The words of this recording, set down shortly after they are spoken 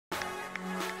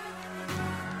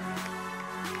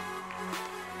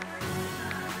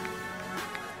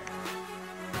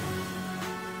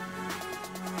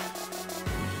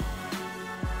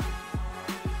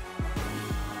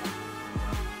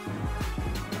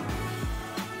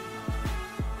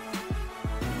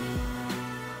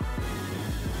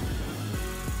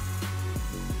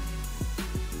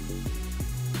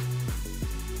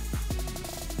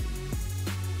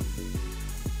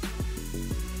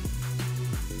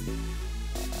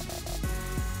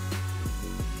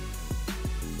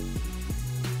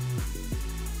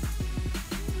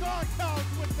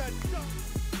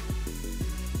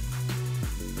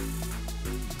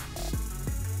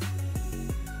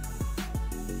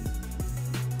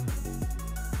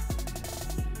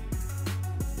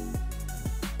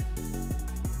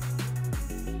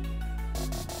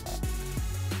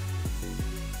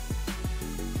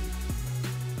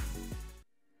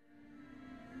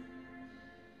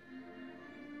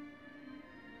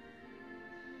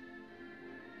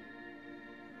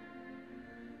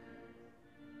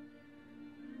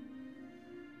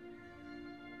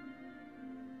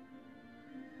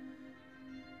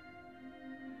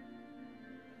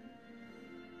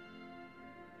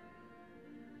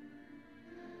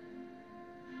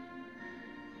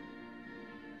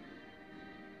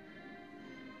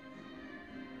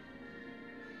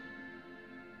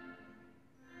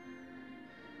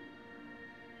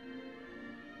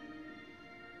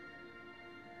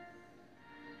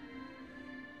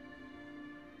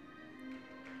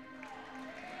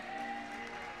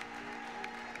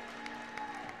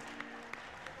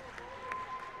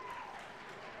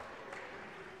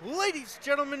Ladies,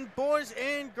 gentlemen, boys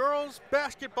and girls,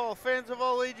 basketball fans of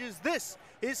all ages, this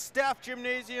is Staff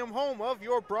Gymnasium, home of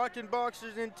your Brockton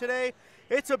Boxers, and today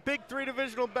it's a big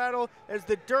three-divisional battle as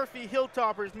the Durfee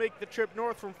Hilltoppers make the trip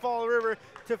north from Fall River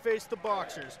to face the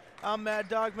Boxers. I'm Mad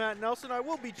Dog Matt Nelson. I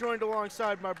will be joined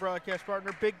alongside my broadcast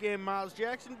partner, Big Game Miles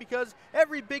Jackson, because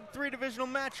every big three-divisional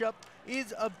matchup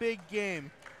is a big game.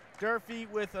 Durfee,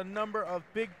 with a number of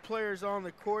big players on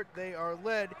the court, they are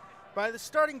led by the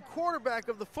starting quarterback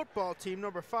of the football team,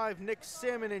 number 5, Nick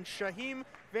Salmon, and Shaheem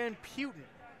Van Putten.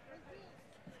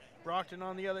 Brockton,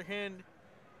 on the other hand,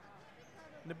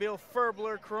 Nabil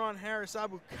Ferbler, Karan Harris,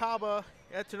 Abu Kaba,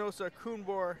 Etinosa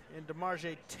Kunbor, and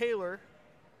DeMarje Taylor,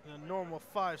 the normal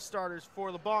 5 starters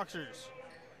for the Boxers.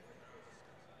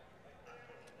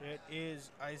 It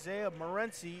is Isaiah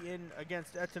Morency in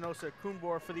against Etinosa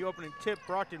Kunbor for the opening tip.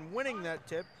 Brockton winning that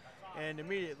tip, and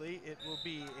immediately it will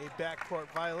be a backcourt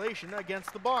violation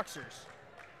against the Boxers.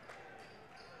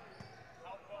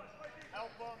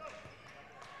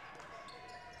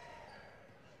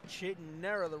 Chayton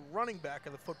Nera, the running back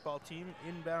of the football team,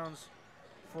 inbounds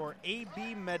for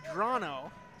A.B.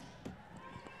 Medrano.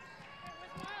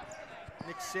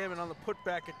 Nick Salmon on the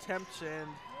putback attempt, and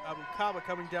Abu Kaba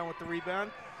coming down with the rebound.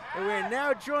 And we're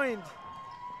now joined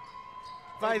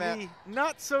by the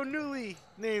not-so-newly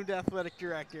named athletic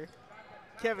director,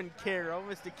 Kevin Cairo.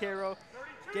 Mr. Cairo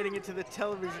getting into the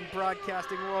television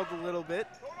broadcasting world a little bit.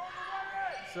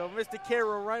 So Mr.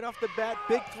 Cairo, right off the bat,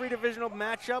 big three-divisional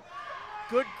matchup.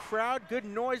 Good crowd, good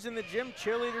noise in the gym.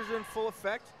 Cheerleaders in full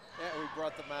effect. Yeah, we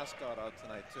brought the mascot out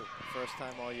tonight too. First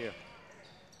time all year.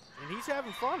 And he's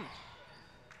having fun.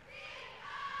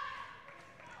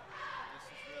 This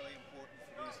is really important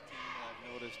for these teams.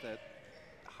 I've noticed that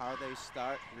how they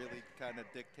start really kind of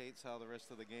dictates how the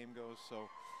rest of the game goes. So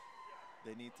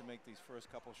they need to make these first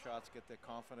couple shots, get their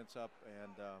confidence up,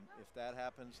 and if that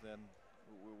happens, then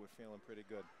we're feeling pretty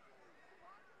good.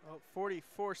 Well,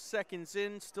 44 seconds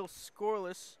in, still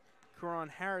scoreless. Karan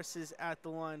Harris is at the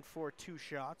line for 2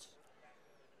 shots.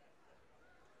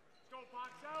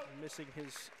 Missing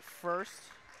his first.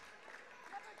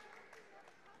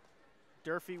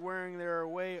 Durfee wearing their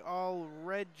away all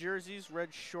red jerseys,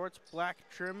 red shorts, black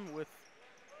trim with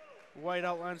white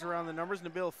outlines around the numbers.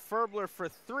 Nabil Ferbler for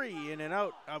 3, in and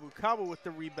out. Abu Kaba with the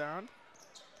rebound.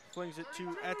 Flings it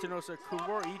to Etinosa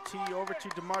Kunbor. ET over to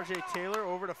DeMarje Taylor,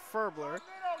 over to Ferbler.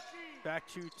 Back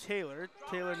to Taylor.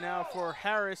 Taylor now for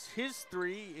Harris. His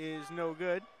 3 is no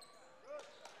good.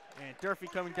 And Durfee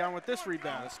coming down with this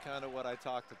rebound. That's kind of what I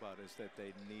talked about, is that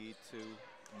they need to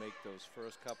make those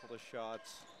first couple of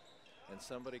shots, and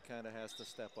somebody kind of has to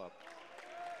step up.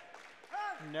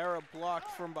 Nera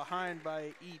blocked from behind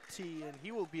by E.T., and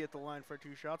he will be at the line for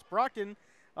 2 shots. Brockton,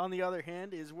 on the other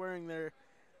hand, is wearing their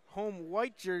home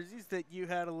white jerseys that you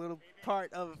had a little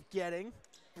part of getting.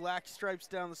 Black stripes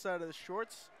down the side of the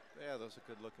shorts. Yeah, those are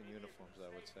good-looking uniforms,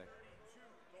 I would say.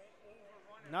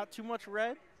 Not too much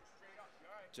red.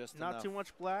 Just not enough. too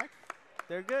much black.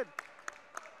 They're good.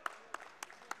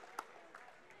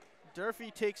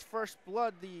 Durfee takes first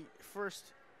blood, the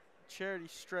first charity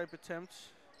stripe attempt.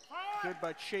 Good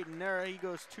by Chayton Nera. He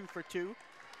goes 2 for 2.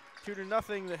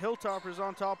 2-0. The Hilltoppers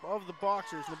on top of the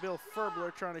Boxers. Nabil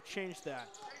Ferbler trying to change that.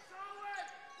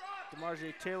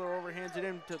 DeMarje Taylor overhands it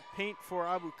in to paint for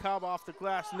Abu Kaba off the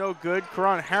glass. No good.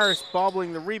 Karan Harris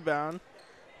bobbling the rebound.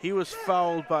 He was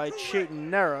fouled by Chayton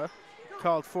Nera.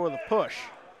 Called for the push.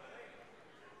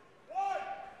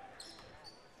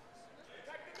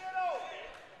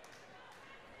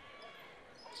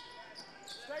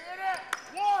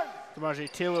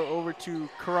 DeMarje Taylor over to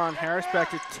Karan Harris.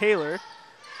 Back to Taylor.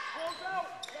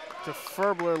 To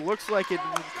Ferbler. Looks like it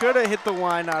could have hit the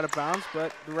line out of bounds,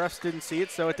 but the refs didn't see it,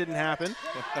 so it didn't happen.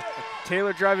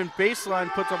 Taylor driving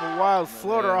baseline, puts up a wild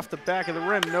floater off the back of the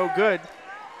rim. No good.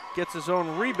 Gets his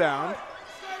own rebound.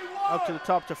 Up to the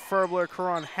top to Ferbler.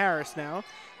 Karan Harris now.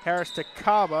 Harris to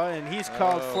Kaba, and he's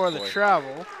called for the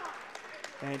travel.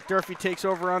 And Durfee takes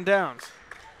over on downs.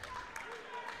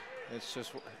 It's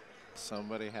just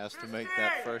somebody has to make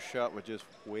that first shot. We're just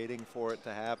waiting for it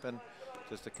to happen,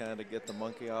 just to kind of get the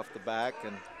monkey off the back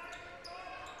and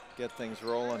get things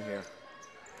rolling here.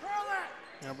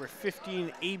 Number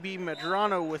 15, A.B.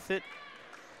 Medrano with it.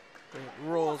 It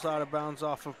rolls out of bounds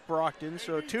off of Brockton.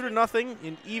 So 2-0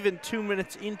 in even 2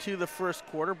 minutes into the first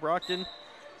quarter. Brockton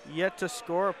yet to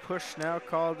score. A push now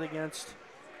called against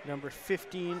number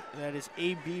 15. That is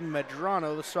A.B.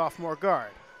 Medrano, the sophomore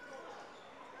guard.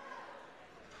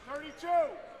 32.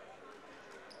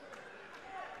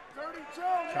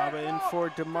 Kaba in for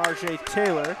DeMarje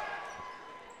Taylor.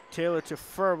 Taylor to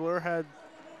Ferbler, had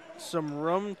some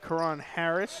room. Karan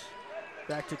Harris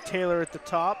Back to Taylor at the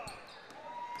top.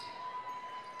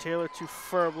 Taylor to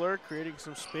Ferbler, creating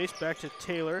some space. Back to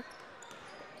Taylor.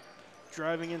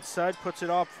 Driving inside, puts it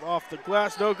off the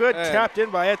glass. No good. And tapped in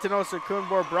by Etanosa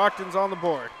Kunbor. Brockton's on the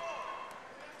board.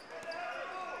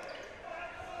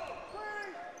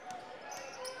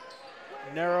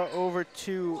 Nera over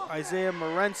to Isaiah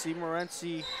Morency.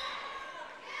 Morency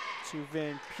to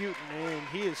Van Putten, and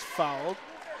he is fouled.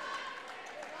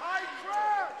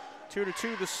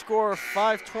 2-2 the score,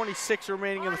 5:26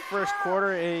 remaining in the first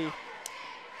quarter.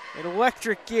 An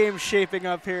electric game shaping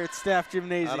up here at Staff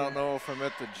Gymnasium. I don't know if I'm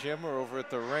at the gym or over at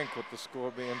the rink with the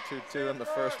score being 2-2 in the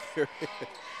first period.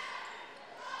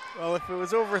 Well, if it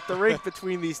was over at the rink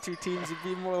between these two teams, it'd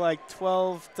be more like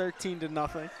 12-13 to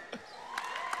nothing.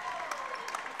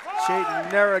 Chayton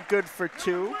Nera good for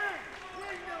 2.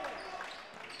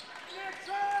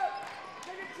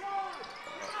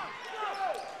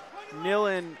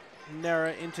 Nilin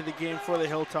Nera into the game for the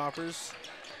Hilltoppers.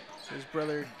 His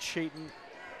brother Chayton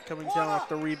coming down with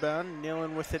the rebound.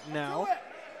 Nilin with it now.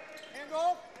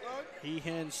 He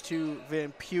hands to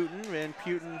Van Putten. Van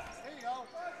Putten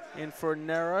in for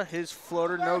Nera. His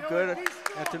floater no good.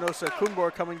 Etanosa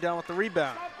Kunbor coming down with the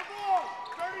rebound.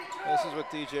 This is what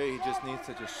DJ, he just needs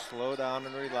to just slow down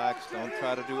and relax. Don't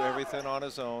try to do everything on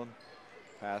his own.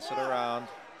 Pass it around.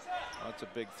 That's a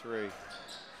big 3.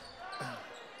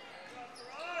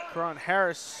 Karan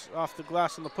Harris off the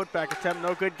glass on the putback attempt.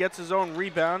 No good. Gets his own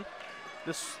rebound.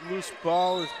 This loose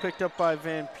ball is picked up by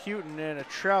Van Putten, and a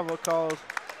travel called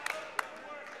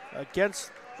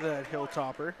against that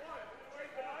Hilltopper.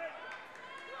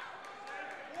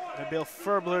 Nabil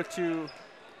Ferbler to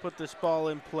put this ball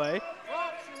in play.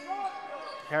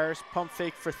 Harris pump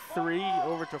fake for 3,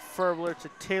 over to Ferbler, to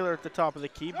Taylor at the top of the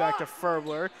key, back to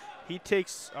Ferbler. He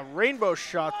takes a rainbow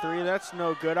shot 3, that's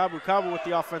no good. Abu Kaba with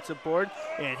the offensive board,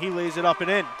 and he lays it up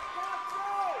and in.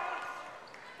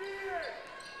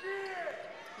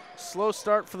 Slow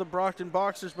start for the Brockton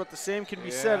Boxers, but the same can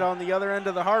be said on the other end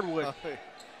of the hardwood.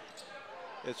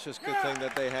 It's just a good thing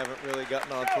that they haven't really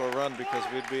gotten onto a run, because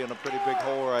we'd be in a pretty big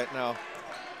hole right now.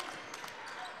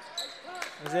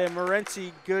 Isaiah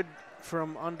Morency good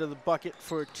from under the bucket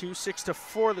for 2,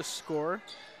 6-4 the score.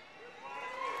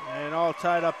 And all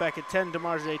tied up back at 10.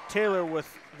 DeMarge Taylor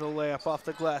with the layup off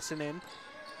the glass and in.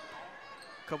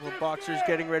 A couple of boxers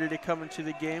getting ready to come into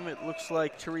the game. It looks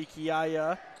like Tariq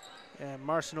Yaya and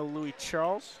Marcino Louis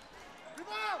Charles.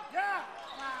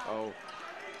 Oh,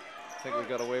 I think we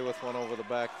got away with one over the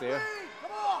back there.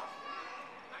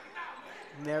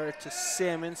 Nera to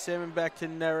Salmon. Salmon back to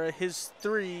Nera. His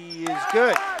 3 is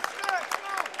good.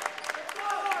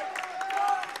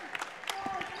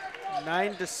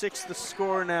 9-6 the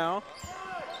score now.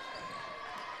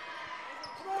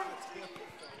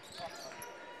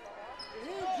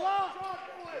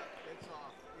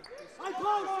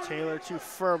 Taylor to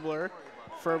Ferbler.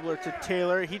 Ferbler to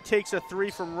Taylor. He takes a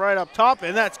 3 from right up top,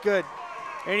 and that's good.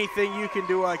 Anything you can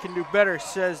do, I can do better,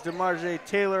 says DeMarge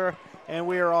Taylor, and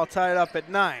we are all tied up at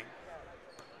 9.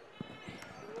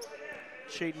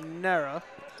 Chayton Nera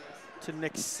to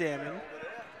Nick Salmon.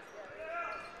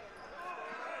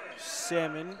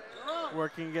 Salmon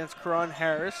working against Karan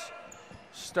Harris.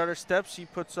 Stutter steps, he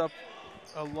puts up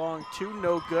a long 2,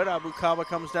 no good. Abu Kaba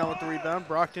comes down with the rebound.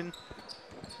 Brockton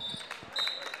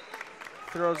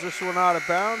throws this one out of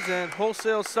bounds, and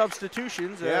wholesale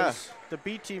substitutions as the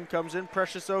B team comes in.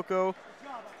 Precious Oko,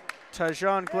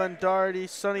 Tajon Glenn Doherty,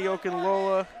 Sonny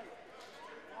Okunlola,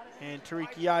 and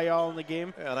Tariq Yaya all in the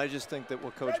game. Yeah, and I just think that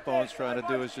what Coach Bone's trying to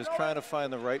do is just trying to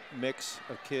find the right mix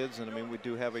of kids. And I mean, we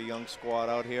do have a young squad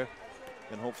out here.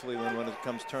 And hopefully when it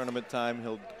comes tournament time,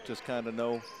 he'll just kind of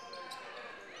know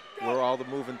where all the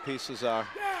moving pieces are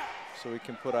so we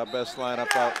can put our best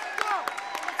lineup out.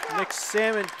 Nick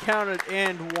Salmon counted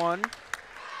and 1.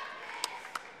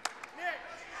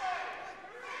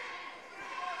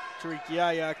 Tariq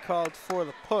Yaya called for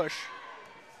the push.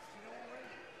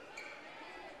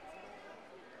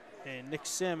 And Nick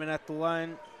Salmon at the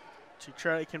line to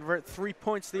try to convert 3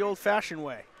 points the old-fashioned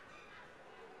way.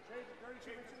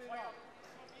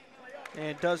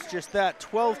 And does just that.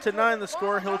 12-9 the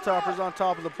score. Hilltoppers on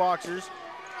top of the Boxers.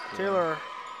 Taylor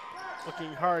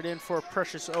looking hard in for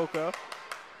Precious Oka.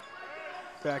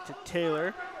 Back to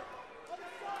Taylor.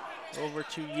 Over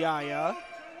to Yaya.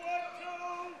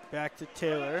 Back to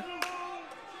Taylor.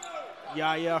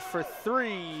 Yaya for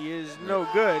 3 is no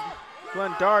good.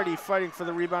 Glenn Doherty fighting for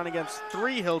the rebound against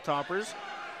 3 Hilltoppers.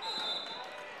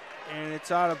 And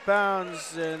it's out of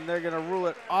bounds, and they're going to rule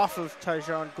it off of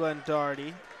Tajon Glenn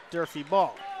Doherty. Durfee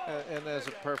ball. And there's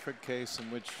a perfect case in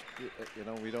which, you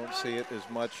know, we don't see it as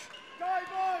much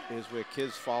is where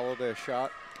kids follow their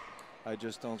shot. I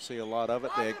just don't see a lot of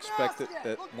it. They expect it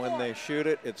that when they shoot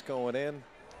it, it's going in.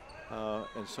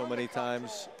 And so many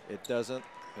times it doesn't,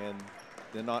 and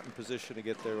they're not in position to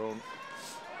get their own.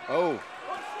 Oh.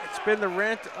 It's been the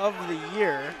rant of the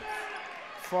year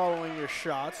following your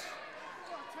shots.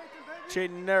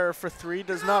 Chayton Nera for three,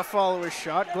 does not follow his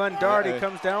shot. Glenn Doherty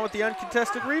comes down with the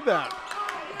uncontested rebound.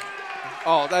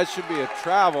 Oh, that should be a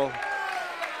travel.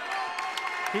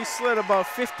 He slid about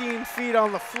 15 feet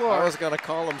on the floor. I was going to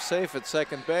call him safe at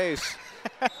second base.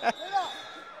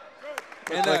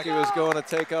 Looked like he was going to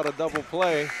take out a double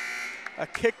play. A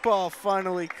kickball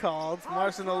finally called.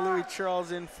 Marcelo Louis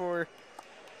Charles in for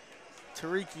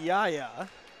Tariq Yaya.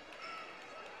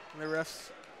 And the refs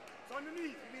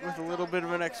with a little bit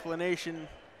of an explanation.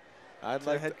 I'd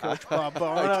like head coach Bob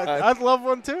Bowen. I'd I'd love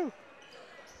one too.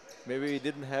 Maybe he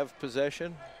didn't have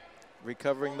possession,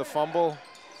 recovering the fumble,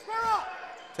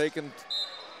 taking.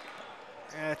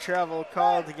 Travel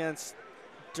called against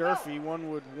Durfee. One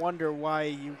would wonder why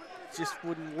you just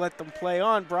wouldn't let them play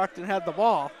on. Brockton had the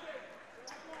ball.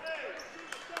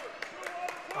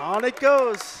 On it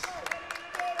goes.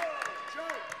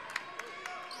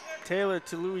 Taylor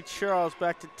to Louis Charles,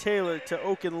 back to Taylor to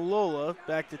Okenlola,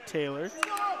 back to Taylor.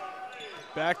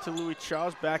 Back to Louis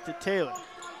Charles, back to Taylor.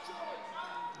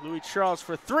 Louis Charles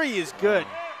for three is good.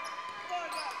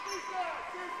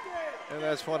 And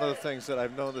that's one of the things that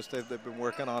I've noticed they've been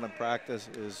working on in practice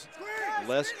is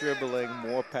less dribbling,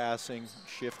 more passing,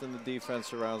 shifting the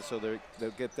defense around so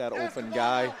they'll get that open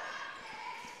guy.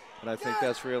 And I think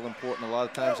that's real important. A lot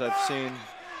of times I've seen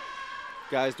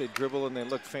guys, they dribble and they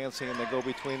look fancy and they go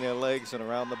between their legs and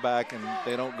around the back and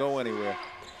they don't go anywhere.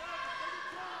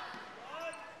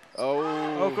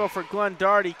 Oh. Oko for Glenn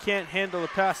Doherty, can't handle the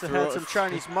pass that had some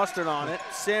Chinese mustard on it.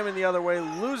 Salmon the other way,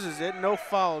 loses it, no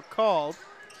foul called.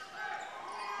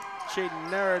 Chayton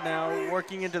Nera now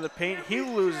working into the paint. He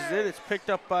loses it. It's picked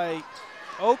up by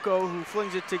Oko, who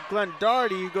flings it to Glenn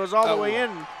Doherty, who goes all the way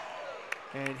in.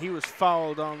 And he was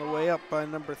fouled on the way up by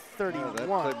number 31. That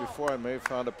play before, I may have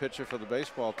found a pitcher for the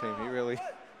baseball team.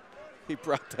 He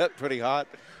brought that pretty hot.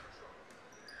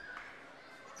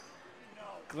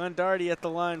 Glenn Doherty at the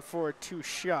line for 2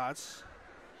 shots.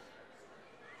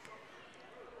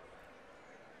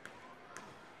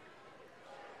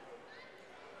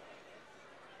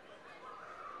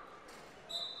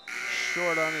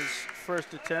 Short on his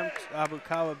first attempt.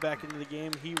 Abukawa back into the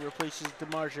game. He replaces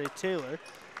DeMarge Taylor.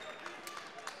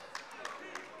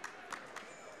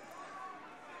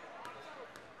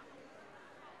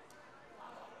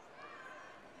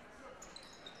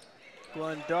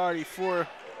 Glenn Doherty for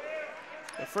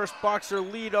the first Boxer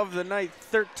lead of the night,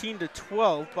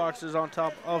 13-12. Boxers on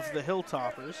top of the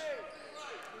Hilltoppers.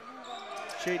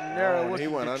 Chayton Nera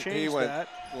looking to change that.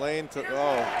 Lane to,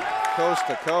 coast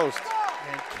to coast.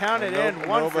 And counted in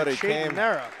one for Chayton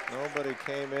Nera. Nobody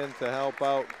came in to help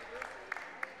out.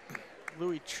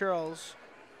 Louis Charles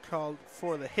called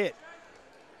for the hit.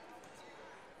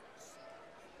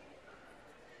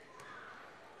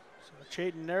 So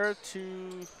Chayton Nera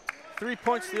to 3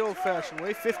 points the old-fashioned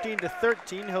way,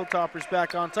 15-13. Hilltoppers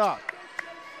back on top.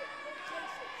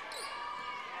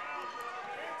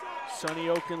 Sonny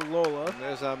Okenlola. And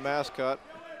there's our mascot.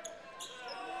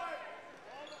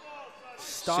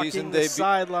 Stalking the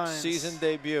sidelines. Season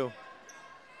debut.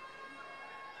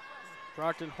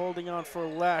 Brockton holding on for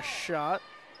last shot.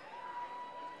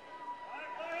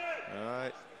 All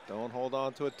right, don't hold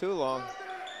on to it too long.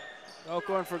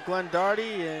 Going for Glenn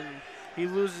Doherty, and he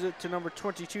loses it to number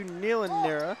 22, Neelan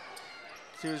Nera.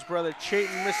 To his brother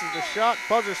Chayton, misses the shot.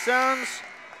 Buzzer sounds.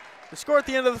 The score at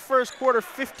the end of the first quarter,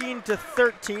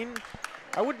 15-13.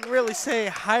 I wouldn't really say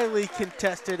highly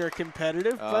contested or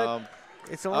competitive, but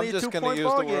it's only a 2-point ball game. I'm just going to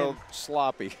use the word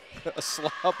sloppy. A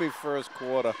sloppy first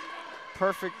quarter.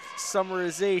 Perfect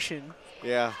summarization.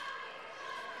 Yeah.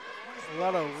 A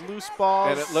lot of loose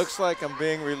balls. And it looks like I'm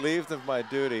being relieved of my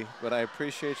duty, but I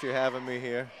appreciate you having me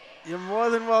here. You're more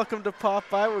than welcome to pop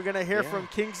by. We're going to hear from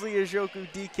Kingsley Ajoku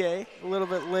DK a little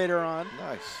bit later on.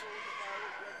 Nice.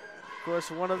 Of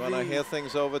course, one of the... I hear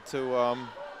things over to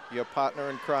your partner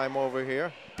in crime over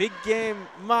here. Big game,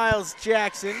 Miles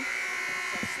Jackson.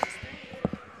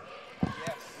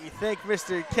 We thank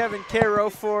Mr. Kevin Cairo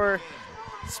for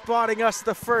spotting us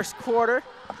the first quarter.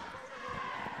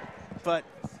 But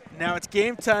now it's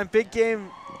game time. Big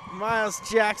game, Miles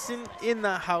Jackson in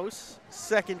the house.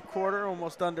 Second quarter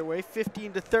almost underway,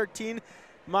 15-13.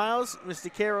 Miles,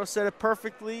 Mr. Cairo said it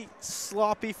perfectly,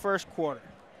 sloppy first quarter.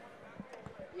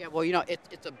 Yeah, well, you know,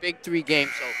 it's a big 3 game,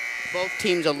 so both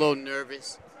teams are a little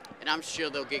nervous, and I'm sure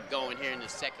they'll get going here in the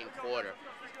second quarter.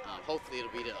 Hopefully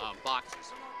it'll be the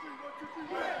Boxers.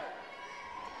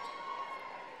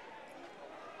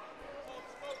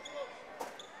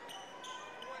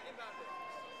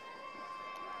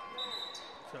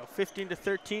 So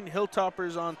 15-13,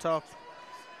 Hilltoppers on top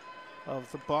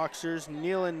of the Boxers.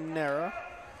 Neelan Nera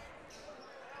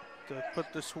to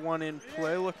put this one in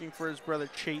play, looking for his brother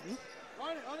Chayton.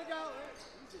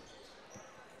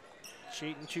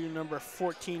 Chayton to number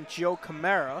 14, Joe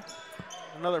Camara,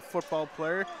 another football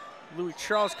player. Louis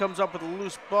Charles comes up with a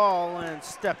loose ball and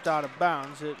stepped out of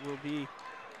bounds. It will be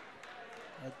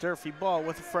a Durfee ball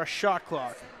with a fresh shot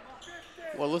clock.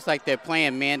 Well, it looks like they're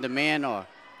playing man-to-man, or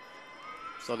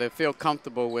so they feel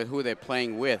comfortable with who they're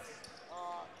playing with.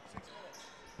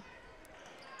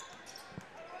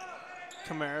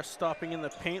 Camara stopping in the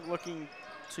paint, looking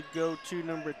to go to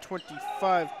number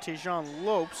 25, Tejan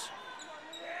Lopes.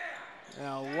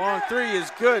 Now, long three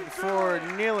is good for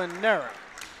Neelan Nera.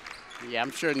 Yeah,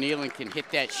 I'm sure Neelan can hit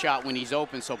that shot when he's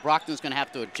open, so Brockton's going to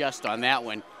have to adjust on that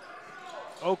one.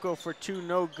 Oko for two,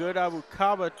 no good. Abu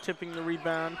Kaba tipping the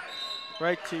rebound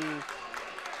right to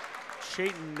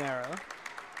Chayton Nera.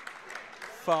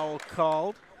 Foul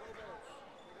called.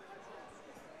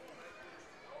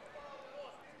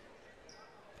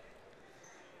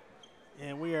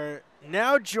 And we are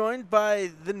now joined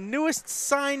by the newest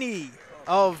signee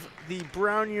of the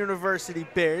Brown University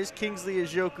Bears, Kingsley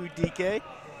Ajoku Dike.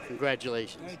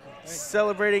 Congratulations.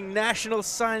 Celebrating National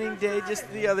Signing Day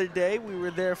just the other day. We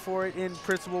were there for it in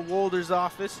Principal Wolder's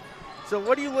office. So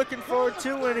what are you looking forward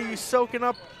to, and are you soaking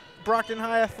up Brockton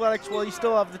High athletics while you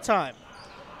still have the time?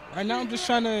 Right now I'm just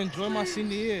trying to enjoy my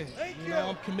senior year. You know,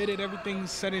 I'm committed,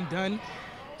 everything's said and done.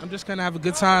 I'm just going to have a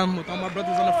good time with all my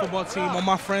brothers on the football team, all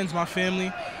my friends, my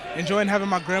family, enjoying having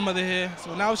my grandmother here.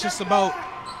 So now it's just about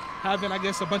having, I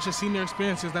guess, a bunch of senior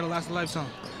experiences that'll last a lifetime.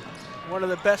 One of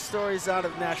the best stories out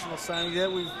of National Signing Day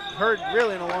we've heard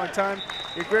really in a long time.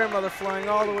 Your grandmother flying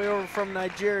all the way over from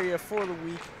Nigeria for the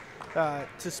week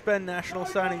to spend National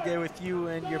Signing Day with you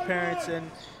and your parents. And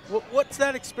what's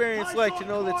that experience like to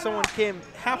know that someone came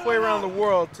halfway around the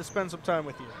world to spend some time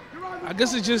with you? I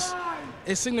guess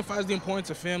it signifies the importance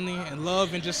of family and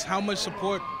love and just how much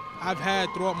support I've had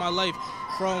throughout my life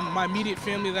from my immediate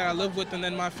family that I live with and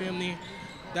then my family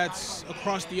that's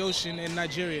across the ocean in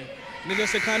Nigeria. And I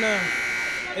guess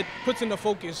it puts into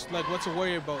focus like what to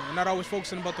worry about, and not always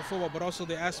focusing about the football, but also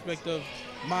the aspect of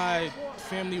my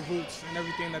family roots and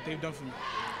everything that they've done for me.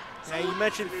 Now you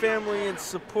mentioned family and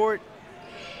support.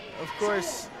 Of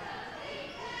course,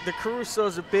 the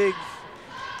Caruso's a big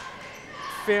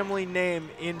family name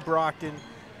in Brockton,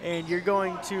 and you're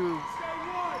going to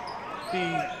be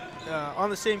on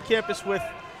the same campus with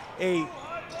a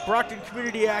Brockton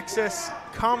Community Access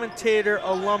commentator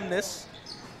alumnus,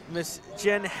 Miss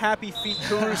Jen Happy Feet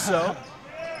Caruso.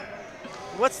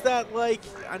 What's that like?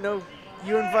 I know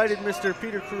you invited Mr.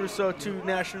 Peter Caruso to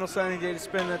National Signing Day to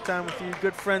spend that time with you.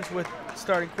 Good friends with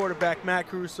starting quarterback Matt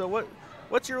Caruso.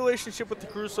 What's your relationship with the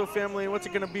Caruso family, and what's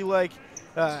it going to be like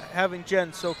having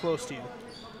Jen so close to you?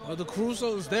 Well, the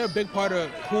Carusos, they're a big part of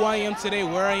who I am today,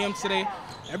 where I am today.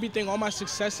 Everything, all my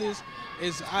successes,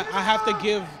 is I have to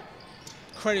give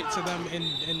credit to them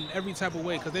in every type of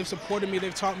way because they've supported me,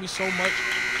 they've taught me so much.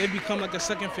 They've become like a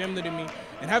second family to me.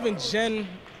 And having Jen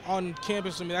on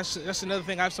campus with me, that's another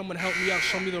thing. I have someone help me out,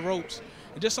 show me the ropes,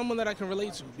 and just someone that I can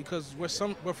relate to because we're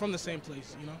from the same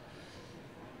place, you know.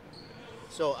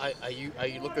 So are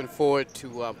you looking forward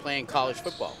to playing college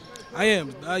football? I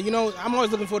am. You know, I'm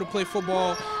always looking forward to play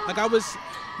football.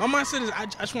 My mindset is I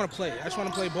just want to play. I just want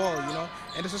to play ball, you know.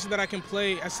 And especially that I can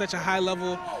play at such a high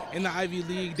level in the Ivy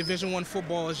League, Division I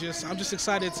football I'm just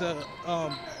excited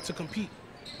to compete.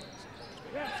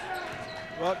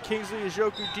 Well, Kingsley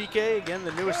Ajoku Dike, again,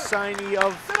 the newest signee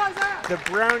of the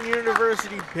Brown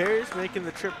University Bears, making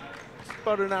the trip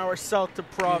about an hour south to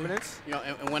Providence. You know,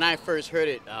 and when I first heard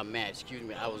it, Matt, excuse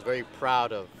me, I was very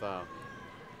proud of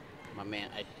my man.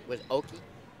 Was Oki?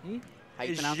 How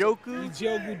you pronounce it?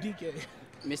 Ajoku Dike.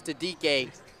 Mr.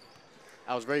 Dike.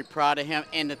 I was very proud of him.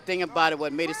 And the thing about it,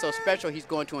 what made it so special, he's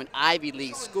going to an Ivy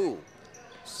League school.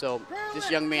 So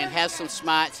this young man has some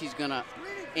smarts.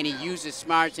 And he uses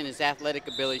smarts and his athletic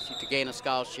ability to gain a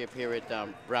scholarship here at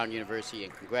Brown University.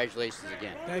 And congratulations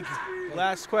again. Thank you.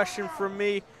 Last question from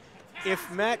me.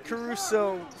 If Matt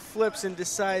Caruso flips and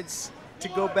decides to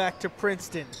go back to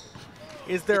Princeton,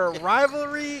 is there a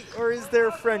rivalry or is there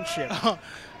a friendship?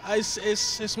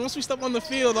 It's once we step on the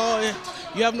field,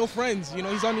 you have no friends. You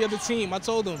know, he's on the other team. I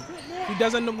told him, if he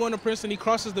does end up going to Princeton, he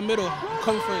crosses the middle, I'm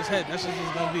coming for his head. That's just what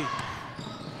it's going to be.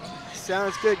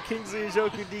 Sounds good. Kingsley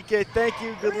Ajoku Dike, thank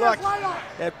you. Good luck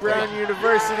at Brown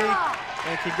University,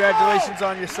 and congratulations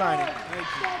on your signing. Thank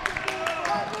you.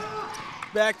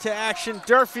 Back to action.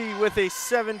 Durfee with a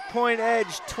 7-point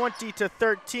edge,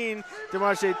 20-13.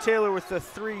 DeMarche Taylor with the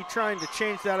 3, trying to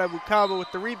change that. Abu Kaba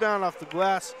with the rebound off the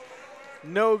glass.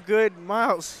 no good.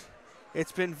 Miles,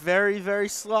 it's been very, very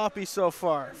sloppy so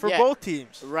far for both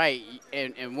teams. Right,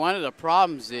 and one of the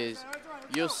problems is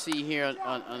you'll see here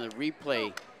on the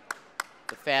replay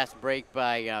the fast break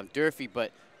by Durfee,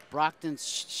 but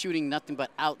Brockton's shooting nothing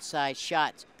but outside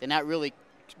shots. They're not really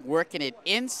working it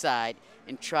inside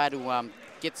and try to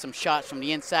get some shots from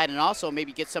the inside, and also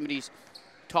maybe get some of these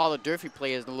taller Durfee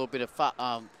players a little bit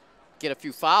of get a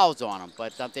few fouls on them.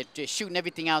 But they're just shooting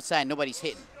everything outside. Nobody's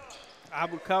hitting.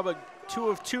 Abu Kaba 2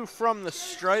 of 2 from the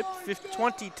stripe,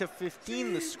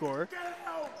 20-15 the score.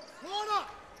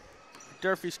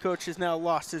 Durfee's coach has now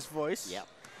lost his voice. Yep.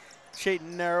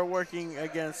 Chayton Nera working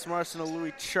against Marcelo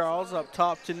Louis Charles up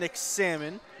top to Nick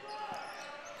Salmon.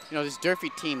 You know, this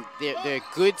Durfee team, they're a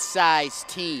good-sized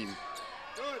team.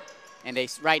 And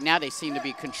right now they seem to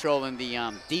be controlling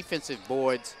the defensive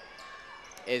boards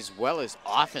as well as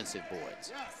offensive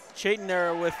boards. Chayton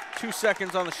Nera with 2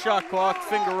 seconds on the shot clock,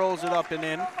 finger rolls it up and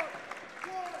in.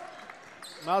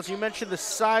 Miles, you mentioned the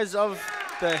size of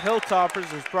the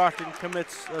Hilltoppers as Brockton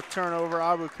commits a turnover.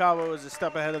 Abu Kaba is a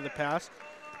step ahead of the pass.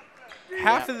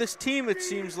 Half of this team, it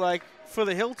seems like, for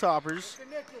the Hilltoppers,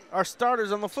 are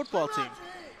starters on the football team.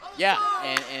 Yeah,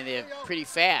 and they're pretty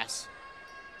fast.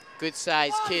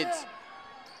 Good-sized kids,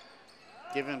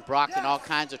 giving Brockton all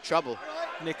kinds of trouble.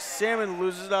 Nick Salmon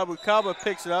loses it. Abu Kaba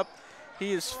picks it up.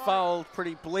 He is fouled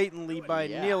pretty blatantly by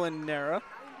Neil and Nera.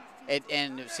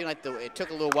 And it seemed like it took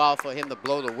a little while for him to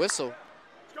blow the whistle,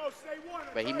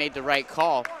 but he made the right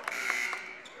call.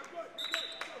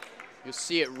 You'll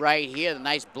see it right here, the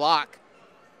nice block.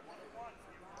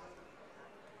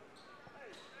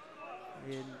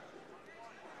 And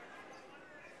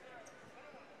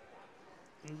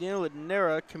Neil and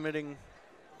Nera committing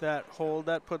that hold.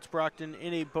 That puts Brockton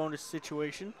in a bonus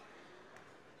situation.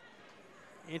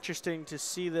 Interesting to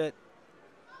see that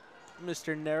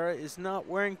Mr. Nera is not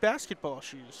wearing basketball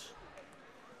shoes.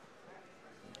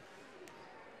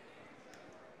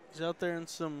 He's out there in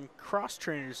some cross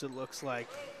trainers, it looks like.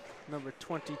 Number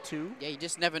 22. Yeah, you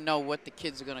just never know what the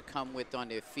kids are going to come with on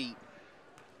their feet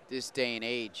this day and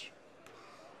age.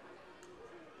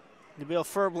 Nabil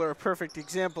Ferbler, a perfect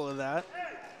example of that.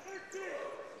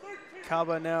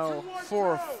 Kaba now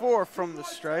 4 of 4 from the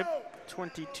stripe,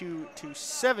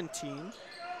 22-17.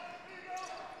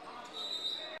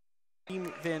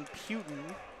 Van Putten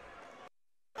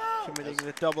committing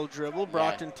the double dribble.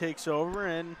 Brockton takes over,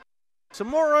 and some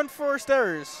more unforced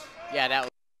errors. Yeah, that was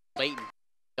blatant.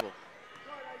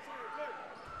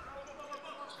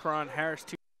 Karan Harris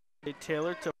to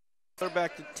Taylor,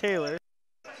 back to Taylor.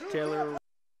 Taylor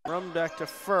run back to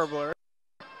Ferbler.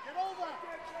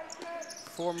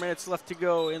 4 minutes left to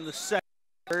go in the second.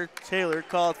 Taylor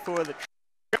called for the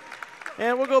trip,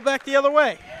 and we'll go back the other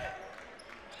way.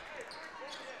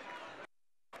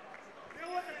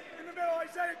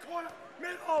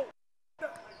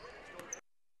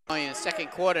 In the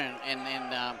second quarter,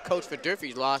 and coach for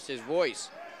Durfee's lost his voice.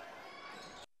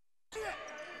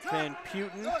 Van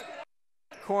Putten,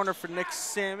 corner for Nick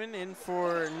Salmon, in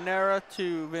for Nera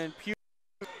to Van Putten.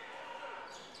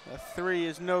 A 3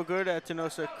 is no good.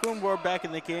 Atenosa Kumbor back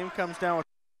in the game, comes down with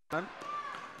one.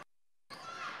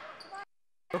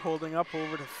 Holding up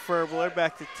over to Ferbler,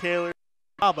 back to Taylor.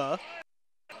 Kaba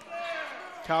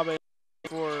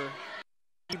for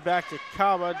back to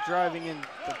Kaba, driving in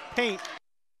the paint,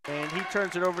 and he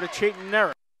turns it over to Chayton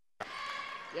Nera.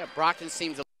 Yeah, Brockton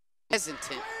seems a little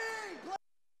hesitant.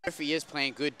 Durfee is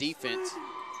playing good defense.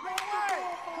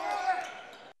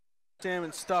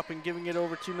 Salmon stopping, giving it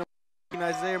over to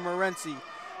Isaiah Morency.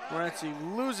 Morency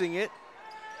losing it,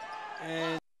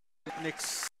 and Nick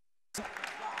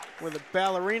with a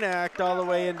ballerina act all the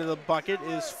way into the bucket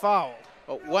is fouled.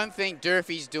 But one thing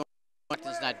Durfee's doing,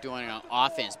 Brockton's not doing on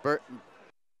offense.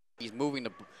 He's moving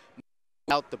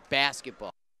out the basketball,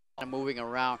 moving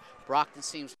around. Brockton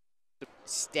seems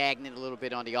stagnant a little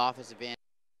bit on the offensive end.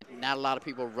 Not a lot of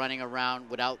people running around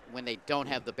when they don't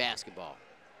have the basketball.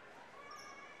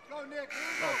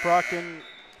 Brockton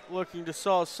looking to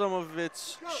solve some of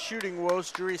its shooting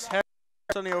woes. Jerice Harris,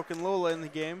 Sonny Okunlola in the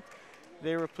game.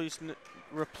 They replace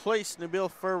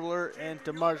Nabil Ferbler and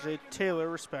DeMarge Taylor,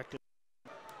 respectively.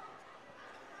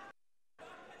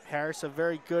 Harris, a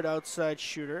very good outside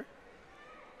shooter.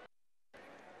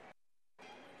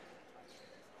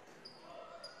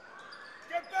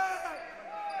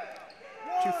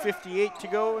 2:58 to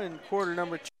go in quarter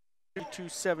number 2,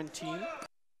 2:17.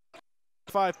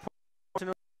 5 points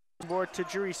on the board to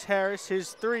Jerice Harris.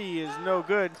 His 3 is no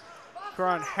good.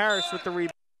 Karan Harris with the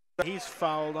rebound. He's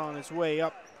fouled on his way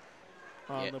up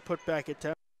on the putback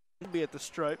attempt. He'll be at the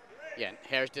stripe. Yeah,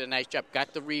 Harris did a nice job.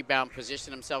 Got the rebound,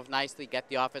 positioned himself nicely, got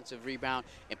the offensive rebound,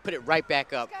 and put it right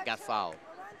back up, got fouled.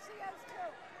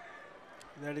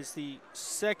 That is the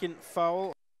second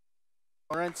foul.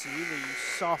 Morency, the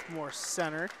sophomore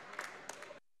center,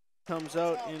 comes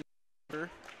out in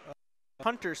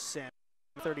Hunter Sam,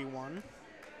 31.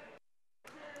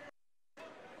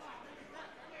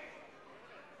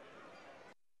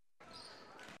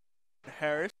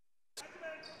 Harris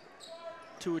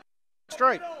to a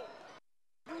strike.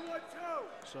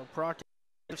 So Brockton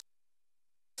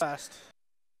last.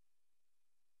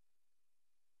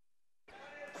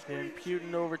 Then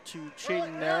Putin over to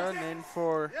Chayton Nara, and then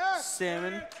for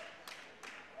Salmon,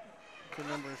 to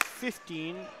number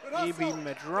 15, A.B.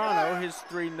 Medrano. His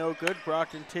three no good.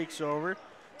 Brockton takes over.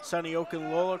 Sonny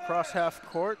Okunlola across half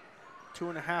court.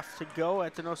 2.5 to go.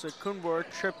 Atanosa Kunbor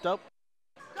tripped up.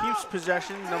 Keeps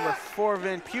possession. Number 4,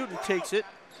 Van Putin takes it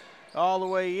all the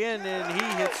way in, and he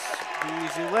hits the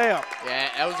easy layup. Yeah,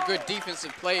 that was a good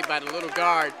defensive play by the little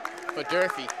guard for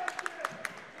Durfee.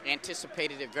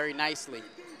 Anticipated it very nicely.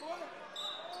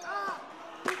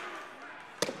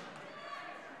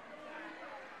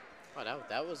 Oh,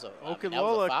 that was a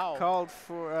Okunlola foul. called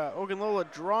for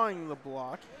Okunlola drawing the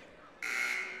block.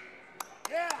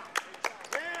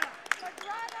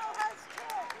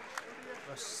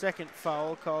 A second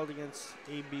foul called against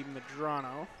A.B.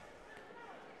 Medrano.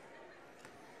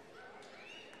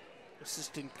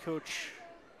 Assistant coach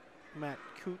Matt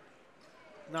Coote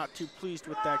not too pleased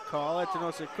with that call.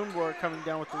 Atanosa Kumbor coming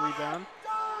down with the rebound.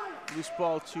 Loose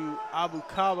ball to Abu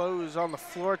Kaba, who's on the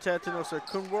floor to Atanosa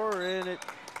Kumbor, and it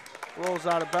rolls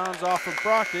out of bounds off of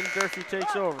Brockton. Durfee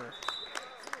takes over.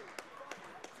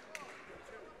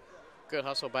 Good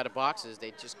hustle by the boxes.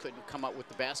 They just couldn't come up with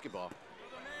the basketball.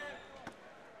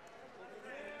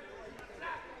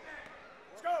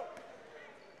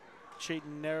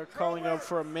 Chayton Nara calling out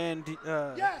for a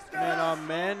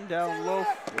man-on-man down low.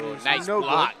 Nice no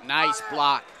block, good. nice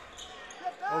block.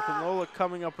 Okunlola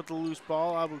coming up with the loose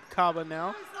ball. Abu Kaba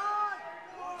now.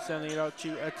 Sending it out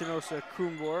to Atanosa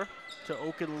Kumbor to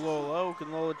Okunlola.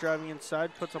 Okunlola driving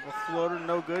inside, puts up a floater,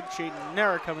 no good. Chayton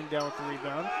Nara coming down with the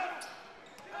rebound.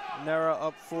 Nara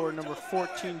up for number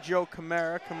 14, Joe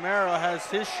Camara. Camara has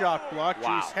his shot blocked.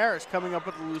 Wow. Jace Harris coming up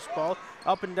with the loose ball.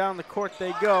 Up and down the court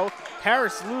they go.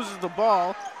 Harris loses the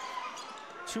ball.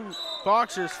 Two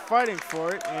boxers fighting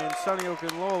for it, and Sonny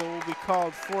Okunlola will be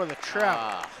called for the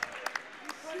trap.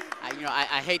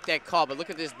 I hate that call, but look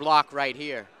at this block right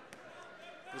here.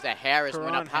 It was that Harris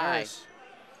went up high.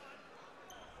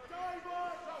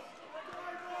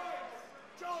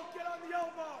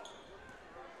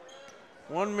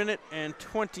 1 minute and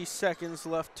 20 seconds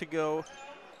left to go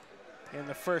in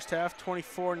the first half.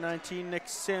 24-19, Nick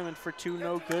Salmon for two,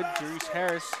 no good. Jareese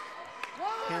Harris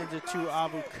hands it to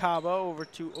Abu Kaba, over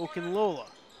to Okunlola.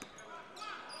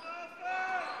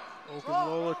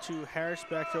 Okunlola to Harris,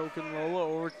 back to Okunlola,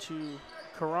 over to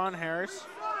Karan Harris.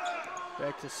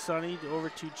 Back to Sonny, over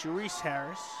to Jareese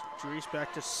Harris. Jareese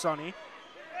back to Sonny.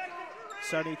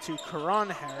 Sonny to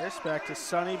Karan Harris, back to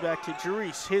Sonny, back to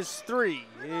Jareese. His three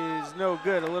is no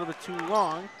good, a little bit too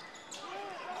long.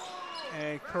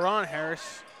 And Karan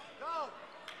Harris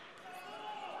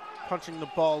punching the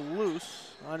ball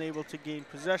loose, unable to gain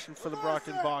possession for the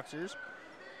Brockton Boxers.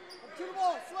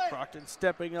 Brockton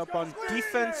stepping up on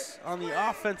defense on the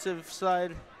offensive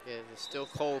side. Yeah, it's still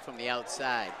cold from the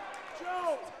outside.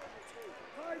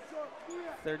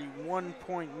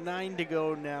 31.9 to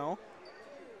go now.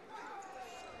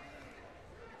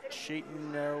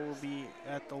 Chayton will be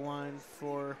at the line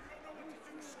for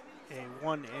a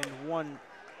 1-and-1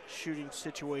 shooting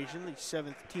situation. The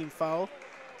 7th team foul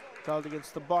called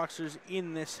against the Boxers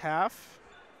in this half.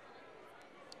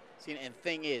 See, and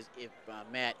thing is, if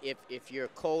Matt, if you're a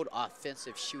cold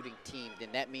offensive shooting team,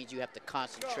 then that means you have to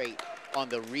concentrate on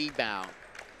the rebound,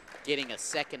 getting a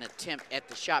second attempt at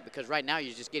the shot, because right now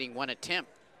you're just getting one attempt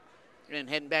and then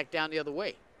heading back down the other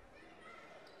way.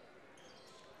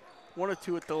 1 or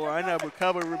 2 at the line. Abu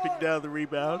Kaba ripping down the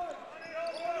rebound.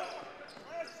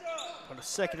 About a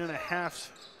second and a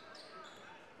half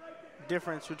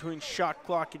difference between shot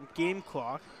clock and game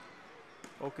clock.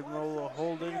 Okunlola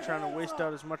holding, trying to waste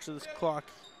out as much of this clock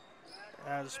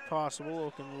as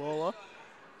possible. Okunlola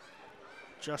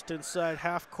just inside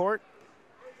half court.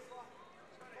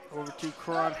 Over to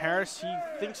Karan Harris. He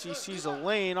thinks he sees a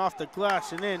lane off the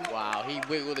glass and in. Wow, he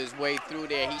wiggled his way through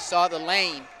there. He saw the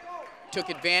lane, took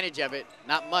advantage of it.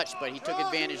 Not much, but he took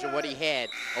advantage of what he had,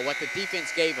 or what the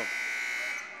defense gave him.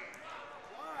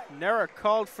 Nara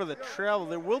called for the travel.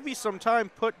 There will be some time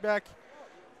put back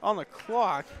on the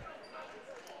clock.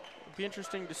 It'll be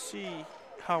interesting to see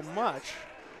how much.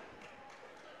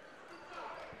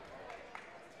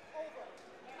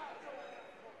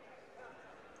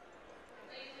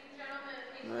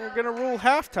 they're going to rule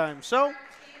halftime. So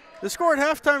the score at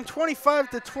halftime,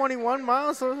 25-21.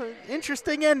 Miles,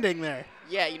 interesting ending there.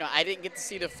 Yeah, you know, I didn't get to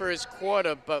see the first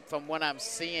quarter, but from what I'm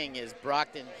seeing is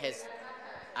Brockton has,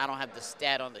 I don't have the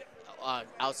stat on the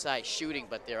outside shooting,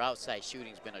 but their outside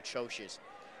shooting's been atrocious.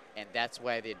 And that's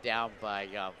why they're down by,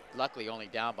 luckily only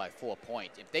down by 4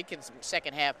 points. If they can,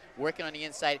 second half, working on the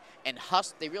inside and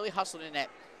hustle, they really hustled in that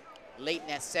late in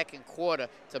that second quarter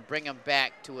to bring them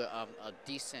back to a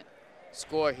decent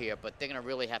score here. But they're going to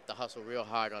really have to hustle real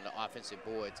hard on the offensive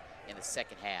boards in the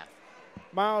second half.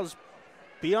 Miles,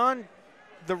 beyond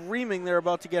the reaming they're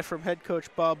about to get from head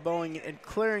coach Bob Boeing and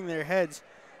clearing their heads,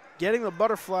 getting the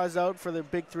Butterflies out for their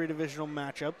Big Three divisional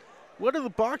matchup, what do the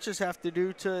Boxers have to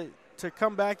do to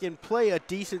come back and play a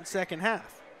decent second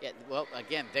half? Yeah, well,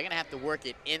 again, they're going to have to work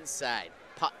it inside,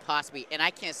 possibly. And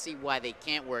I can't see why they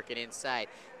can't work it inside.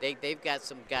 They've got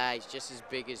some guys just as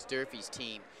big as Durfee's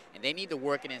team, and they need to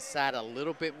work it inside a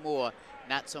little bit more,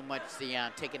 not so much the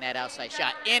taking that outside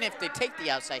shot. And if they take the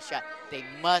outside shot, they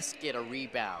must get a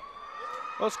rebound.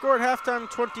 Well, score at halftime,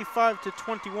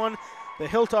 25-21. The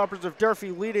Hilltoppers of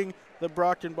Durfee leading the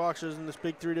Brockton Boxers in this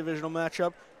Big Three divisional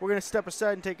matchup. We're going to step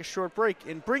aside and take a short break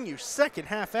and bring you second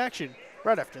half action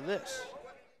right after this.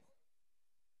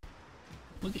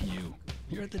 Look at you.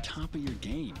 You're at the top of your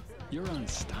game. You're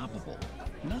unstoppable.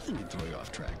 Nothing can throw you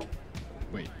off track.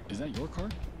 Wait, is that your car?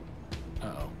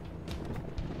 Uh-oh.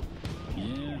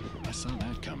 Yeah, I saw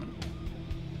that coming.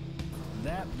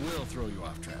 That will throw you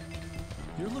off track.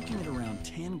 You're looking at around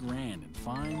 10 grand in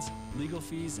fines, legal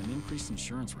fees, and increased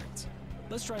insurance rates.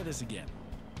 Let's try this again.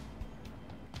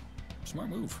 Smart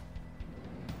move.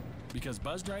 Because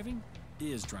buzz driving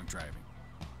is drunk driving.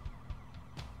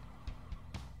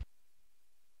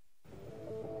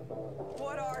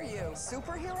 What are you,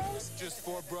 superheroes? Just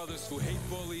four brothers who hate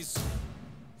bullies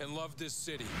and love this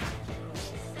city.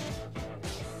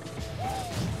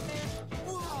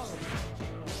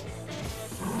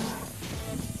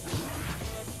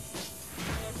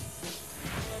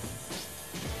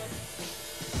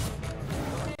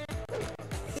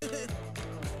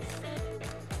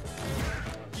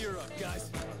 Gear up,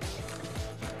 guys.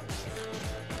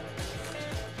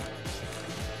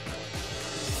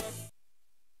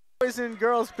 Boys and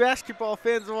girls basketball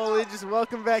fans of all ages,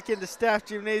 welcome back into Staff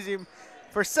Gymnasium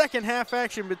for second half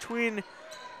action between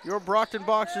your Brockton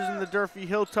Boxers and the Durfee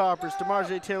Hilltoppers.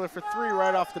 DeMarjay Taylor for three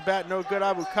right off the bat, no good.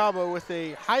 Abu Kaba with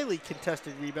a highly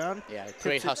contested rebound. Yeah,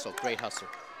 great hustle, great hustle.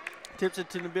 Tips it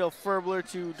to Nabil Ferbler,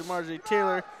 to DeMarjay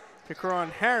Taylor, to Karan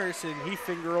Harris, and he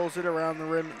finger rolls it around the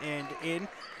rim and in.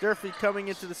 Durfee coming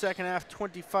into the second half,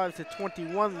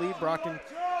 25-21 lead. Brockton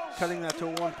cutting that to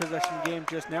a one-possession game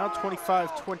just now,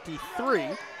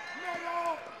 25-23.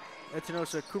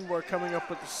 Etinosa Kumbor coming up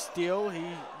with the steal. He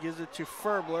gives it to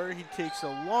Ferbler. He takes a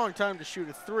long time to shoot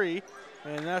a three,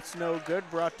 and that's no good.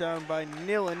 Brought down by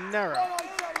Nilan Nera.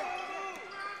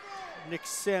 Nick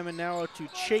Salmon now out to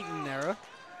Chayton Nera.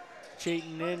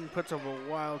 Chayton in, puts up a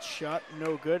wild shot,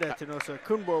 no good. Etinosa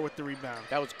Kumbor with the rebound.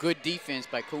 That was good defense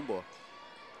by Kumbor.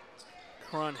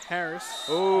 Karan Harris.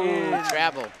 Oh,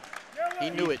 travel. He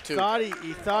knew it too.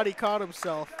 He thought he caught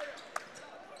himself.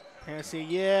 And see,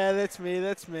 yeah, that's me,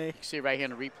 that's me. You see it right here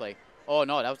in the replay. Oh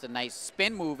no, that was a nice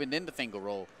spin move and then the finger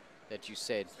roll that you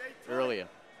said earlier.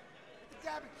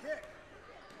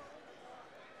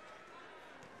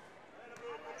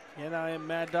 And I am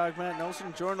Mad Dog Matt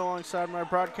Nelson, joined alongside my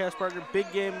broadcast partner,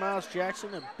 Big Game Miles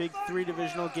Jackson, a Big Three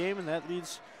divisional game, and that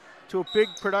leads to a big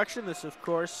production. This, of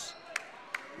course,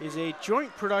 is a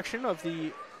joint production of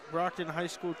the Brockton High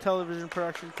School Television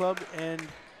Production Club and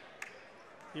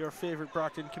your favorite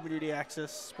Brockton Community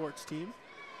Access sports team.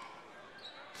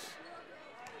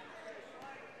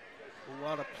 A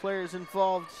lot of players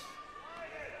involved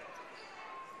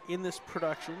in this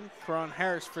production. Karan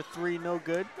Harris for three, no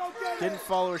good. Didn't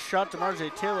follow his shot.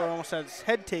 DeMarjay Taylor almost had his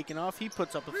head taken off. He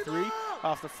puts up a three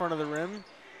off the front of the rim.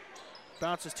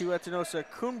 Bounces to Etinosa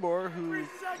Kumbor, who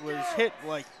was hit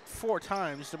like 4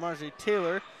 times. DeMarjay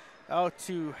Taylor out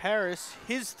to Harris.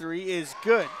 His three is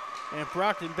good. And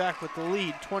Brockton back with the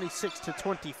lead,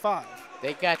 26-25.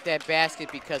 They got that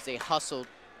basket because they hustled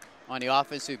on the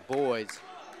offensive boards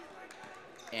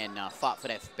and fought for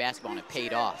that basketball, and it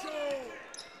paid off.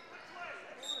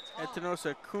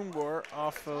 Etinosa Kumbor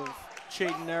off of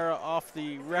Chayton Nera off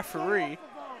the referee.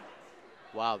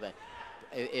 Wow,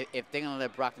 if they're going to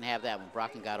let Brockton have that one,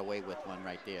 Brockton got away with one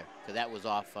right there, because that was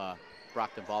off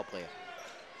Brockton ball player.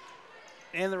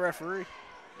 And the referee.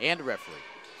 And the referee.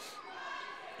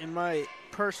 In my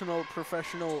personal,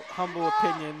 professional, humble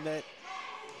opinion, that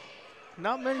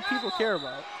not many people care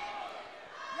about.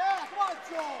 Yeah, come on,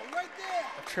 Joel, right there.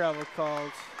 A travel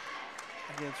called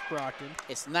against Brockton.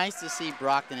 It's nice to see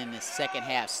Brockton in the second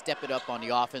half step it up on the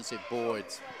offensive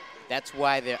boards. That's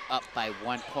why they're up by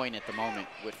 1 point at the moment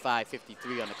with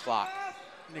 5:53 on the clock.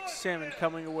 Nick Salmon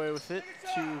coming away with it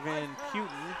to Van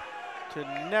Putten.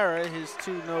 To Nera, his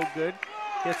two no good.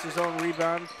 Gets his own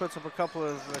rebound, puts up a couple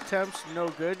of attempts, no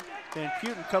good. Van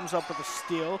Putten comes up with a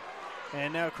steal.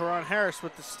 And now Karan Harris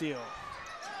with the steal.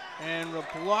 And a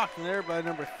block there by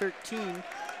number 13.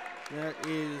 That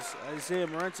is Isaiah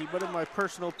Morency, but in my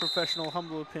personal, professional,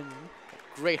 humble opinion.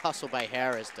 Great hustle by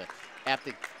Harris to,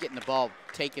 after getting the ball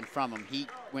taken from him, he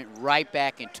went right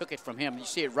back and took it from him. You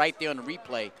see it right there on the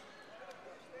replay.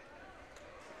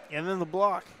 And then the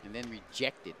block. And then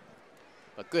rejected.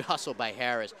 But good hustle by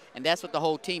Harris. And that's what the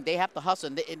whole team, they have to hustle.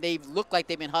 And they look like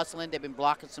they've been hustling. They've been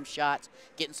blocking some shots,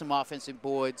 getting some offensive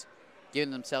boards,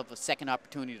 giving themselves a second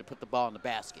opportunity to put the ball in the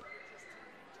basket.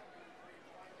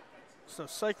 So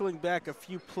cycling back a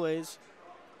few plays,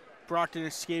 Brockton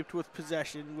escaped with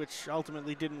possession, which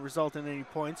ultimately didn't result in any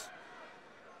points.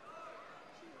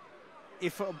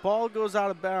 If a ball goes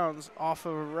out of bounds off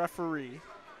of a referee,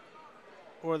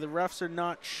 or the refs are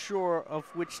not sure of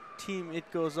which team it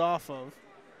goes off of,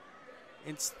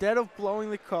 instead of blowing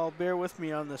the call, bear with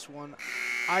me on this one,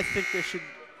 I think they should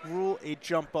rule a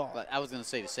jump ball. But I was going to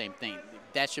say the same thing.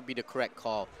 That should be the correct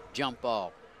call, jump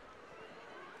ball,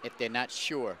 if they're not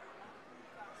sure.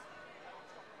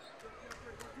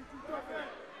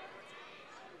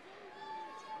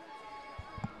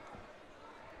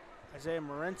 Isaiah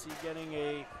Morency getting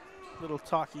a little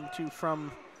talking to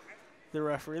from the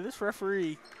referee. This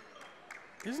referee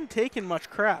isn't taking much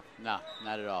crap. No,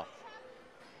 not at all.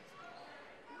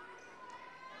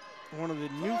 One of the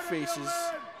new faces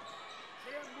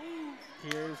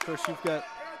here, of course, you've got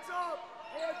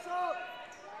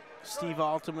Steve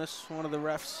Altimus, one of the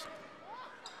refs,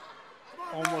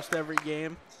 almost every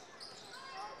game.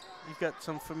 You've got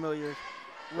some familiar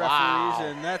referees,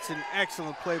 and that's an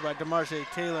excellent play by DeMarge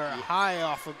Taylor, high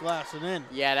off the glass and in.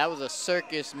 Yeah, that was a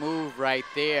circus move right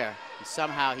there. And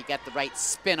somehow he got the right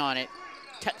spin on it,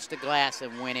 touched the glass,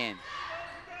 and went in.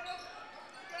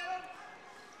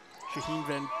 Shaheen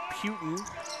Van Putten.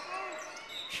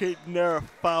 Nera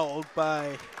fouled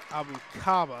by Abu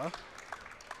Kaba.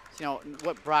 You know,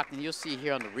 what Brockton, you'll see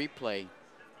here on the replay,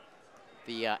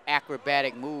 the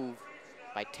acrobatic move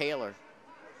by Taylor.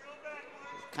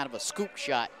 Kind of a scoop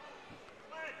shot.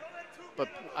 But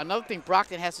another thing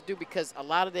Brockton has to do, because a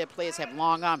lot of their players have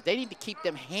long arms, they need to keep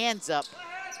them hands up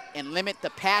and limit the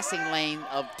passing lane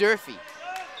of Durfee.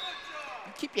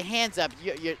 You keep your hands up,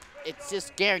 it's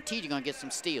just guaranteed you're going to get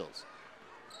some steals.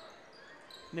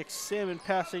 Nick Salmon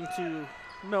passing to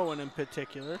no one in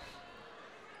particular,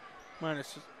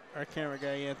 minus our camera guy,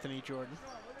 Anthony Jordan.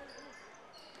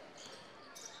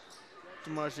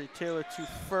 DeMarge Taylor to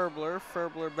Ferbler.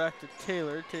 Ferbler back to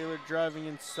Taylor. Taylor driving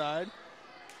inside.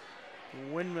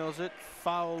 Windmills it.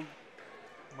 Fouled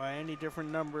by any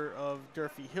different number of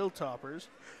Durfee Hilltoppers.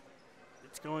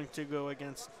 It's going to go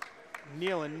against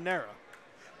Neal and Nera.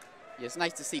 Yeah, it's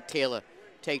nice to see Taylor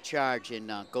take charge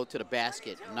and go to the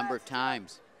basket a number of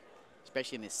times,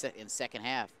 especially in the second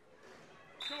half.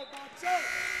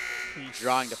 He's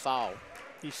drawing the foul.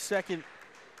 The second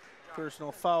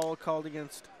personal foul called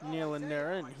against Neal and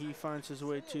Nera, and he finds his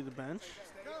way to the bench.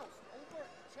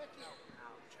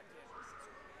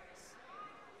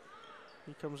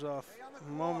 He comes off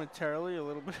momentarily, a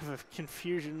little bit of a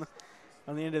confusion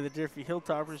on the end of the Durfee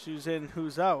Hilltoppers, who's in,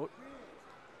 who's out.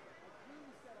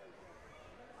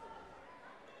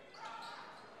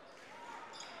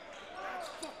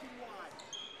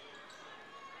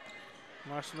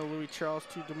 Marcelo Louis Charles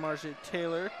to DeMarge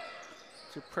Taylor.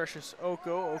 To Precious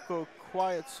Oko. Oko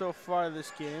quiet so far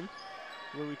this game.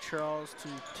 Louis Charles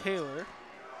to Taylor.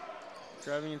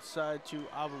 Driving inside to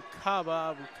Abu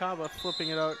Kaba. Abu Kaba flipping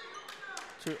it out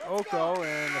to Oko,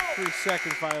 and a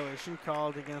 3-second violation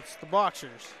called against the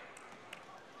Boxers.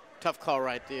 Tough call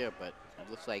right there, but it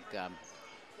looks like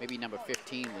maybe number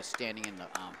 15 was standing in the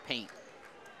paint.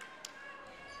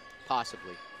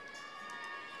 Possibly.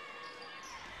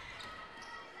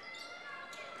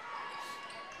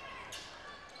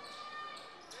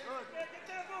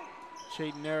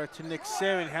 Shaden Nera to Nick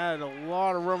Salmon, had a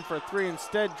lot of room for a three,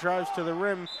 instead drives to the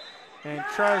rim and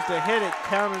tries to hit it,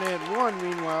 counted in one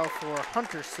meanwhile for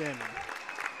Hunter Salmon.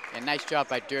 And nice job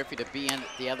by Durfee to be in.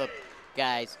 The other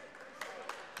guys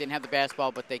didn't have the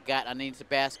basketball, but they got underneath the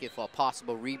basket for a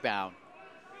possible rebound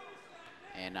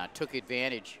and took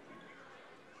advantage.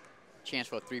 Chance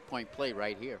for a three-point play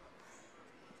right here.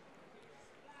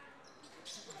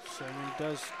 Salmon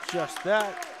does just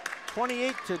that.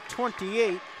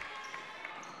 28-28.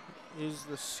 is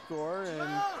the score,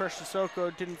 and Precious Oko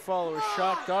didn't follow a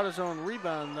shot, got his own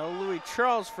rebound though. Louis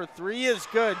Charles for three is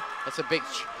good. That's a big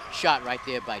shot right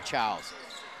there by Charles.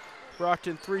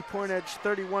 Brockton 3-point edge,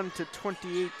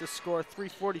 31-28 the score,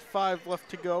 3:45 left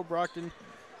to go. Brockton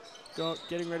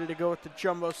getting ready to go with the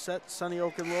jumbo set. Sonny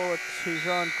Okunlola,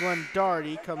 Tejon Glenn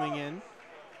Doherty coming in.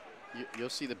 You'll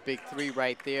see the big three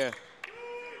right there.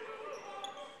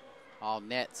 All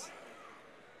nets.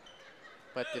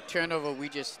 But the turnover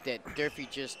that Durfee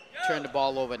just turned the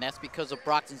ball over, and that's because of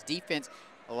Brockton's defense.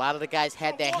 A lot of the guys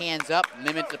had their hands up,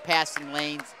 limit the passing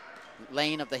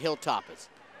lane of the Hilltoppers.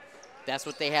 That's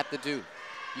what they have to do.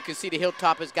 You can see the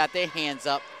Hilltoppers got their hands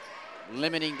up,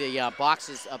 limiting the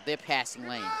boxes of their passing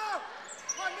lane.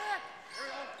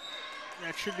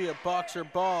 That should be a boxer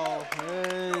ball.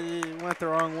 It went the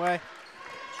wrong way.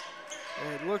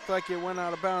 It looked like it went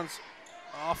out of bounds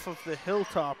off of the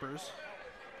Hilltoppers.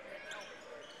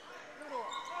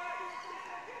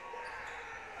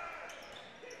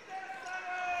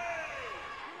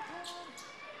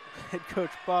 Head coach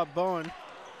Bob Bowen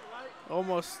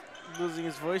almost losing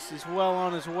his voice. He's well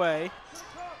on his way.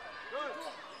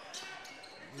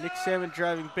 Nick Salmon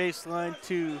driving baseline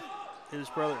to his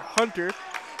brother Hunter.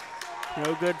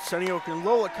 No good. Sonny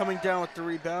Okunlola coming down with the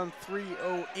rebound.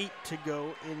 3:08 to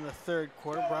go in the third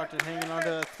quarter. Brockton hanging on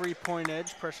to a 3-point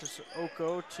edge. Precious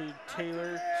Oko to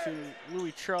Taylor to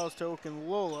Louis Charles to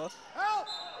Okunlola.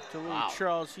 To Louis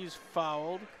Charles, he's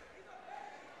fouled.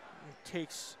 He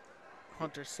takes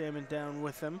Hunter Salmon down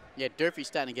with him. Yeah, Durfee's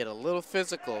starting to get a little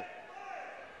physical.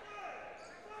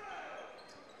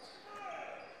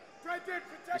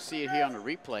 You see it here on the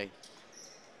replay.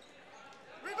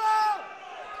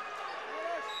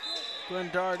 Glenn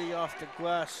Doherty off the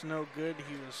glass, no good.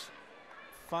 He was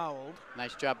fouled.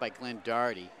 Nice job by Glenn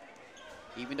Doherty.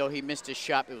 Even though he missed his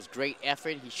shot, it was great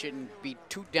effort. He shouldn't be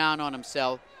too down on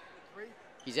himself.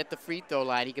 He's at the free throw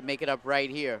line. He can make it up right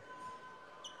here.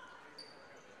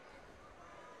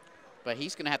 But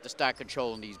he's going to have to start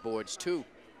controlling these boards too.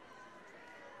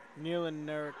 Neal and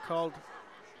Eric called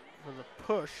for the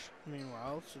push.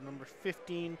 Meanwhile, so number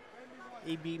 15,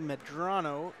 A.B.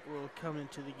 Medrano, will come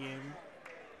into the game.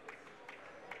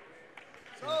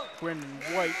 And Brendan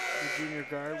White, the junior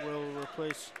guard, will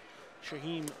replace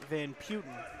Shaheem Van Putten.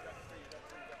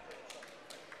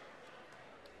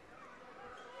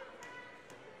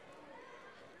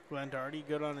 Glenn Doherty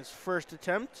good on his first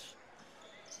attempt.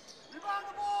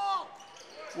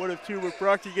 One of two, but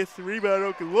Brockton gets the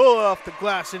rebound. Okunlola off the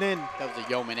glass and in. That was a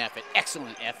yeoman effort.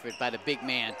 Excellent effort by the big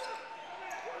man.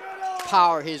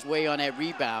 Power his way on that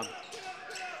rebound.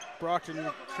 Brockton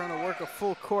trying to work a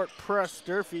full court press.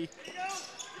 Durfee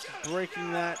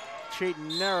breaking that.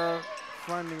 Chayton Nara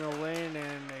finding a lane,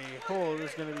 and a hold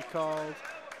is going to be called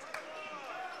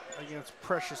against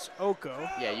Precious Oko.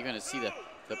 Yeah, you're going to see the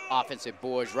offensive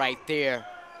boards right there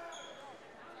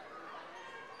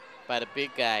by the big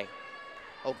guy,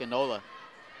 Okunlola.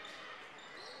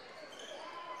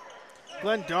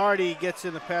 Glenn Doherty gets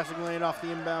in the passing lane off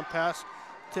the inbound pass,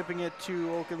 tipping it to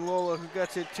Okunlola, who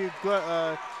gets it to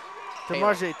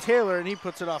DeMarge Taylor, and he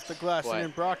puts it off the glass. Boy. And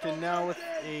then Brockton now with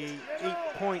a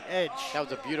 8-point edge. That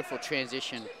was a beautiful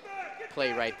transition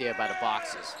play right there by the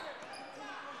boxes.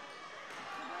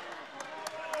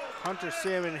 Hunter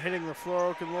Salmon hitting the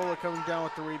floor. Okunlola coming down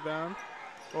with the rebound.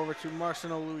 Over to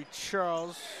Marcelo Louis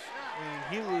Charles,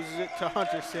 and he loses it to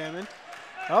Hunter Salmon.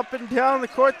 Up and down the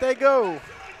court they go.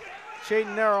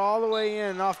 Chayton Nara all the way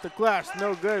in off the glass,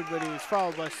 no good, but he was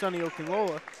fouled by Sonny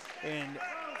Okunlola, and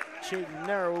Chayton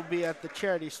Nara will be at the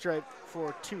charity stripe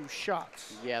for 2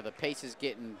 shots. Yeah, the pace is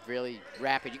getting really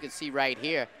rapid. You can see right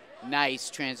here, nice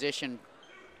transition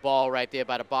ball right there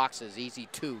by the boxes, easy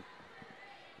 2.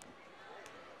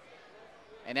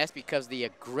 And that's because the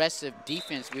aggressive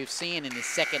defense we've seen in the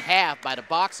second half by the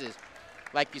boxes.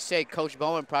 Like you said, Coach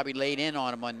Bowen probably laid in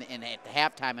on them at the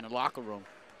halftime in the locker room,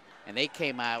 and they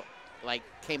came out like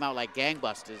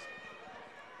gangbusters,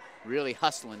 really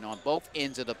hustling on both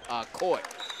ends of the court.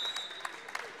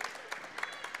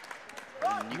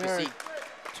 And you can see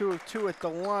 2 of 2 at the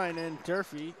line, and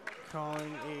Durfee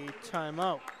calling a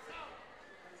timeout.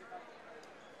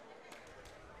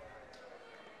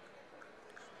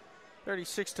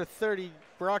 (36-30),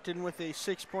 Brockton with a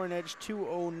 6-point edge,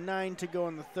 2:09 to go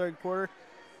in the third quarter.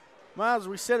 Miles,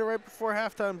 we said it right before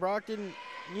halftime, Brockton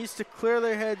needs to clear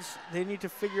their heads. They need to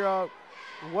figure out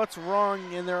what's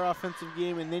wrong in their offensive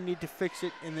game, and they need to fix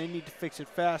it, and they need to fix it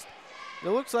fast. It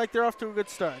looks like they're off to a good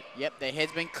start. Yep, their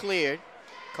head's been cleared.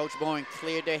 Coach Bowen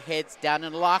cleared their heads down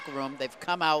in the locker room. They've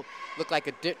come out, look like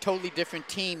a totally different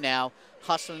team now,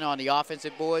 hustling on the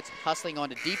offensive boards, hustling on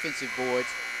the defensive boards.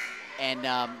 and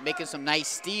making some nice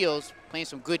steals, playing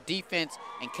some good defense,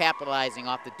 and capitalizing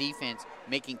off the defense,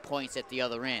 making points at the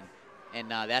other end. And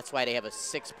that's why they have a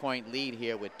 6-point lead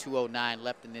here with 2:09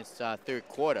 left in this third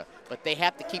quarter. But they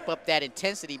have to keep up that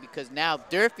intensity because now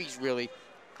Durfee's really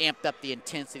amped up the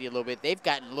intensity a little bit. They've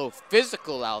gotten a little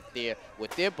physical out there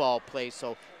with their ball play,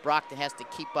 so Brockton has to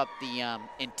keep up the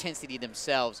intensity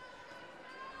themselves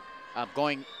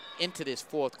going into this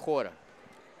fourth quarter.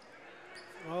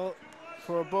 Well,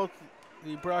 for both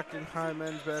the Brockton High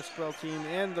men's basketball team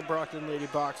and the Brockton Lady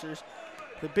Boxers,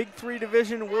 the Big Three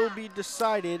division will be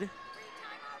decided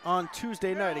on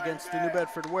Tuesday night against the New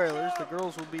Bedford Whalers. The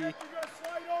girls will be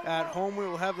at home. We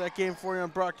will have that game for you on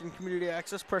Brockton Community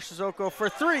Access. Precious Oko for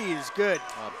three is good.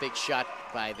 Big shot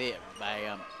by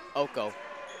Oko.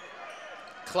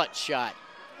 Clutch shot.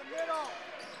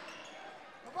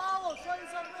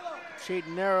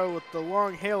 Chayton Narrow with the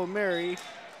long Hail Mary.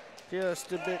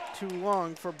 Just a bit too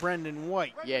long for Brendan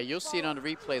White. Yeah, you'll see it on the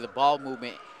replay. The ball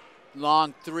movement.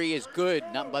 Long three is good,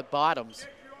 nothing but bottoms.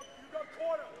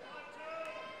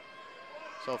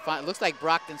 So it looks like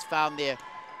Brockton's found their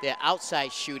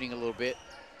outside shooting a little bit.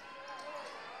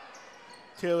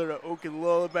 Taylor to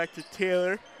Okenlola, back to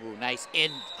Taylor. Ooh, nice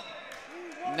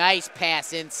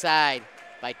pass inside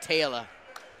by Taylor.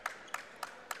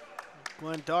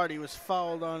 Glenn Daugherty was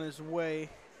fouled on his way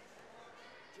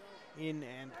in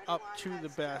and up to the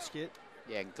basket.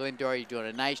 Yeah, Glenn Daugherty doing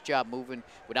a nice job moving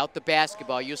without the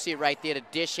basketball. You'll see it right there, the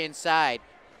dish inside.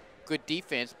 Good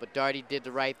defense, but Daugherty did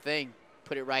the right thing,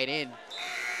 put it right in.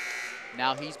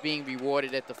 Now he's being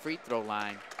rewarded at the free throw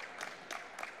line.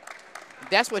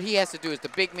 That's what he has to do, is the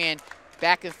big man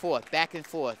back and forth,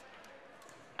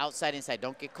 outside, inside.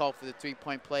 Don't get called for the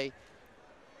three-point play.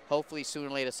 Hopefully sooner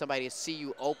or later somebody will see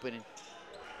you open,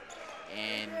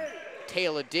 and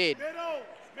Taylor did.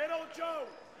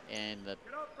 And the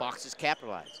Boxers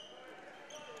capitalized.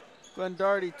 Glenn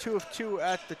Daugherty 2 of 2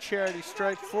 at the charity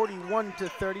stripe,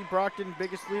 41-30. Brockton,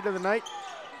 biggest lead of the night.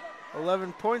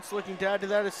 11 points. Looking to add to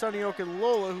that is Sonny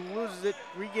Okenlola, who loses it,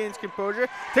 regains composure.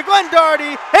 To Glenn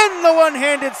Daugherty, and the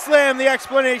one-handed slam, the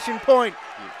explanation point.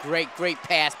 Great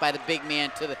pass by the big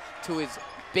man to his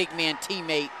big man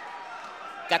teammate.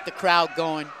 Got the crowd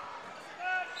going.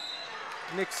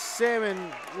 Nick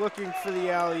Salmon looking for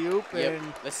the alley-oop. Yep.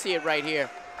 And let's see it right here,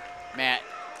 Matt.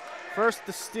 First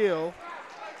the steal.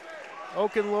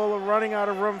 Okenlola running out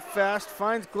of room fast,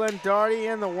 finds Glenn Daugherty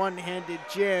and the one-handed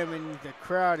jam, and the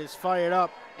crowd is fired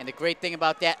up. And the great thing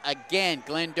about that, again,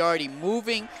 Glenn Daugherty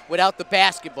moving without the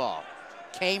basketball.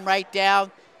 Came right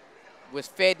down, was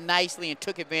fed nicely, and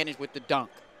took advantage with the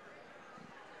dunk.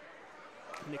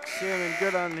 Nick Salmon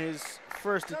good on his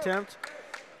first attempt.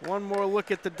 One more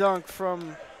look at the dunk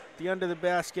from the under the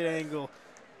basket angle.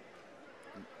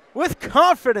 With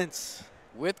confidence.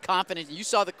 With confidence. You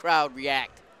saw the crowd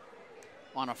react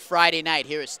on a Friday night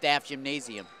here at Staff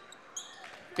Gymnasium.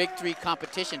 Big Three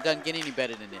competition doesn't get any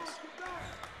better than this.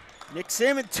 Nick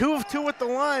Salmon 2 of 2 at the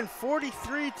line,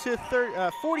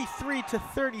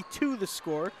 43-32 the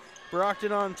score.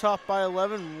 Brockton on top by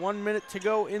 11, 1 minute to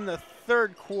go in the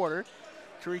third quarter.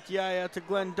 Tariq Yaya to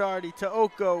Glenn Daugherty to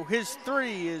Oko. His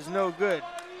three is no good.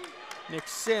 Nick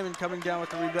Salmon coming down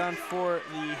with the rebound for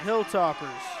the Hilltoppers.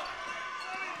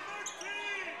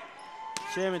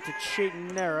 Salmon to Chayton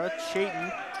Nera.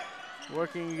 Chayton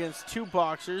working against two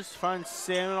boxers. Finds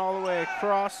Salmon all the way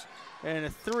across. And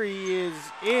a three is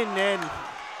in, and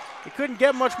he couldn't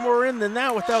get much more in than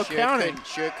that without counting.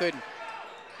 Sure couldn't.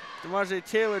 DeMarge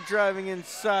Taylor driving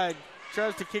inside.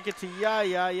 Tries to kick it to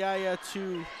Yaya. Yaya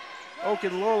to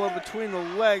Okenlola between the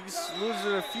legs. Loses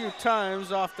it a few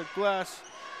times off the glass.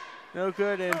 No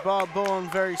good, and Bob Bowen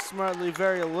very smartly,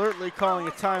 very alertly calling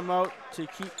a timeout to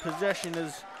keep possession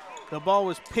as the ball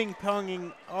was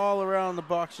ping-ponging all around the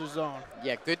Boxer zone.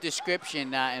 Yeah, good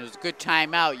description, and it was a good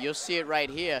timeout. You'll see it right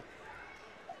here.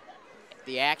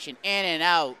 The action in and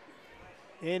out.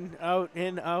 In, out,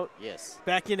 in, out. Yes.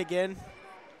 Back in again,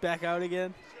 back out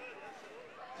again.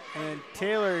 And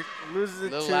Taylor loses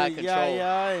it to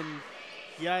Yaya, and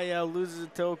Yaya loses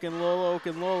it to Okenlola.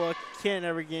 Okenlola can't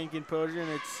ever gain composure, and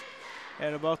it's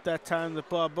at about that time that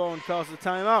Bob Bowen calls the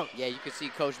timeout. Yeah, you can see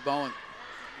Coach Bowen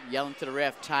yelling to the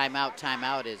ref, timeout,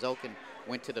 timeout, as Oken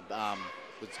went to the,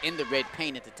 was in the red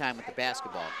paint at the time with the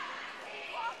basketball.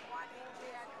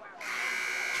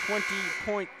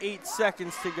 20.8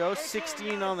 seconds to go,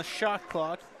 16 on the shot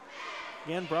clock.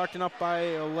 Again, Brockton up by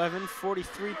 11,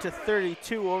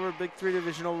 43-32 over Big Three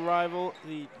divisional rival,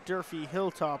 the Durfee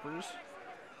Hilltoppers.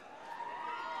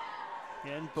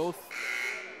 And both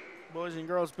boys and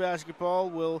girls basketball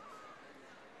will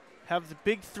have the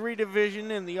Big Three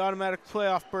division and the automatic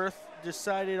playoff berth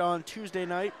decided on Tuesday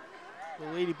night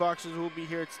The Lady Boxers will be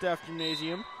here at Staff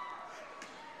Gymnasium.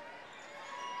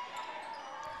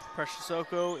 Precious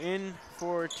Oko in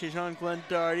for Tijan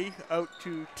Glendardi, out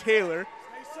to Taylor.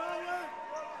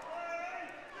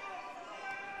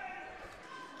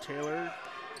 Taylor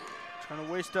trying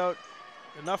to waste out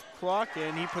enough clock,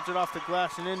 and he puts it off the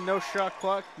glass and in. No shot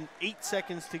clock, 8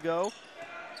 seconds to go.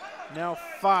 Now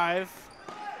 5.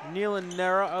 Neil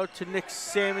Nera out to Nick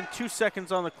Salmon, 2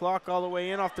 seconds on the clock, all the way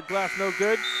in, off the glass, no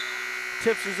good.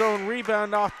 Tips his own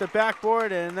rebound off the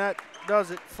backboard, and that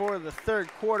does it for the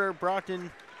third quarter.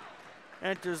 Brockton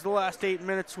enters the last 8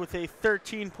 minutes with a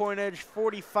 13-point edge,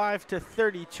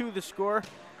 45-32 the score.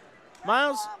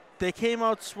 Miles, they came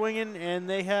out swinging, and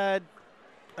they had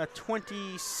a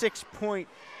 26-point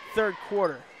third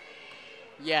quarter.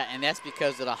 Yeah, and that's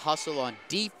because of the hustle on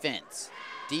defense.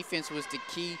 Defense was the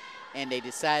key, and they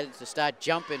decided to start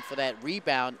jumping for that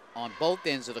rebound on both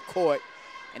ends of the court,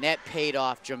 and that paid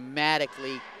off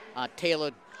dramatically.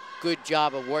 Taylor, good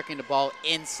job of working the ball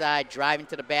inside, driving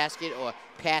to the basket, or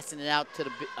passing it out to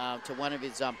to one of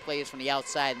his players from the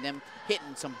outside, and them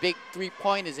hitting some big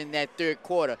three-pointers in that third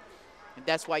quarter. And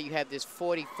that's why you have this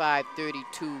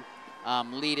 45-32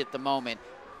 lead at the moment.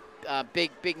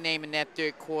 Big name in that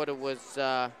third quarter was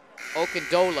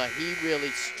Okundola. He really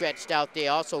stretched out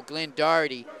there. Also, Glenn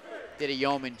Doherty did a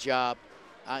yeoman job.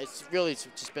 It's really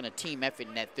just been a team effort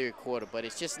in that third quarter, but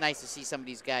it's just nice to see some of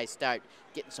these guys start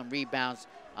getting some rebounds,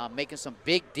 making some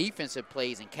big defensive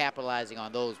plays and capitalizing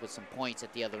on those with some points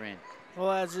at the other end.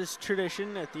 Well, as is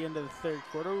tradition at the end of the third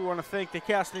quarter, we want to thank the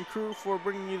cast and crew for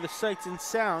bringing you the sights and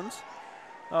sounds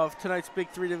of tonight's Big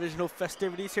Three Divisional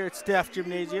festivities here at Staff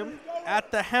Gymnasium.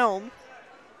 At the helm,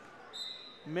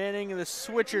 manning the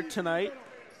switcher tonight.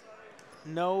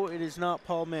 No, it is not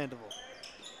Paul Mandeville.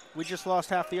 We just lost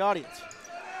half the audience.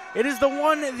 It is the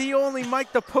one, the only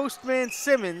Mike the Postman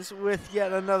Simmons with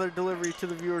yet another delivery to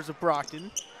the viewers of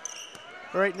Brockton.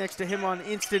 Right next to him on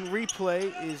instant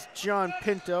replay is John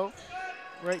Pinto,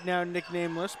 right now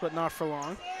nicknameless, but not for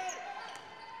long.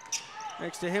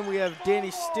 Next to him we have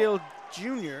Danny Steele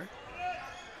Jr.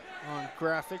 on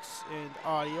graphics and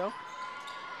audio.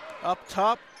 Up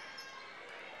top,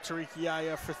 Tariq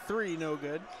Yahya for 3, no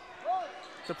good.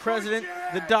 The president,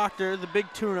 the doctor, the big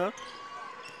tuna,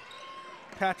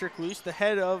 Patrick Luce, the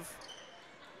head of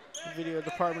the video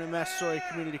department at Massasoit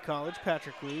Community College,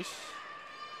 Patrick Luce.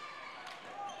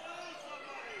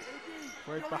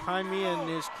 Right behind me, and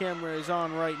his camera is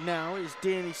on right now, is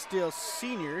Danny Steele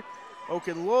Sr.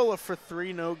 Okunlola for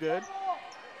 3, no good.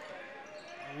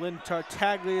 Lynn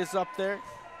Tartaglia is up there.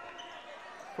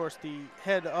 Of course, the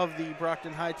head of the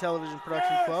Brockton High Television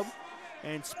Production Club.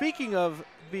 And speaking of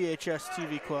BHS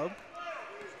TV Club,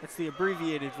 that's the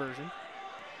abbreviated version,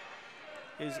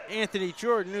 is Anthony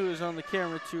Jordan, who is on the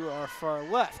camera to our far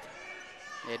left.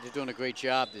 Yeah, they're doing a great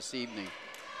job this evening.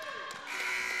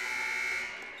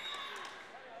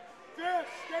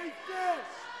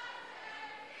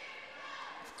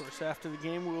 Of course, after the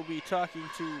game, we'll be talking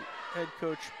to head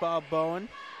coach Bob Bowen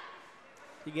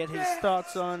to get his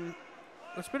thoughts on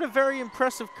what's been a very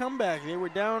impressive comeback. They were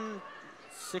down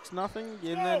 6-0,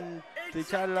 and then they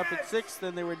tied it up at 6.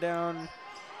 Then they were down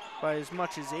by as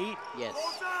much as 8. Yes.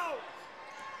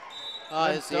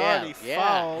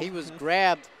 Yeah. He was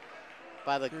grabbed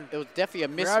by the. It was definitely a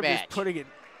mismatch. Grabbed was putting it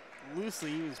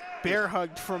loosely. He was bear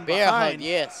hugged from behind. Hug,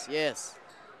 yes, yes.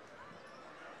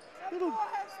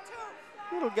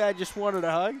 Little guy just wanted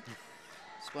a hug.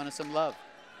 Just wanted some love.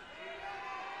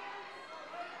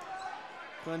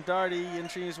 Glendardi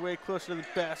inching his way closer to the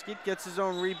basket, gets his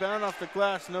own rebound off the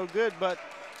glass, no good, but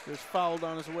was fouled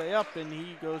on his way up, and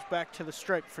he goes back to the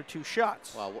stripe for 2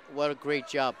 shots. Wow, what a great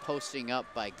job posting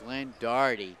up by Glenn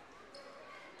Doherty.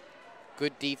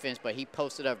 Good defense, but he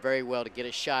posted up very well to get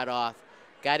a shot off.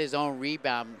 Got his own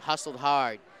rebound, hustled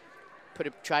hard,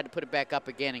 tried to put it back up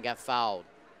again and got fouled.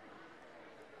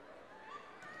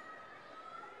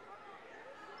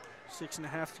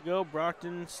 6.5 to go.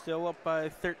 Brockton still up by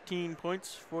 13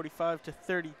 points,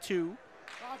 45-32.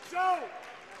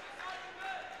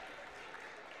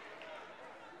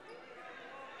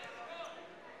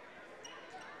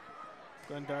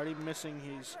 Glendardi missing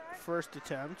his first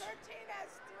attempt.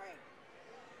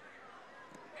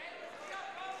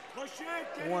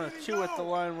 1 of 2 at the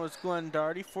line was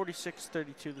Glendardi.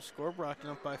 46-32 the score. Brockton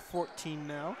up by 14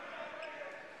 now.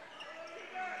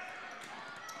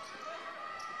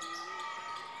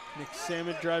 Nick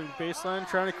Salmon driving baseline,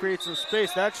 trying to create some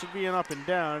space. That should be an up and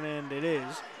down, and it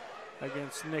is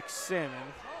against Nick Salmon.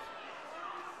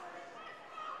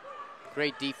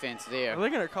 Great defense there. They're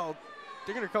gonna call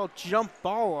jump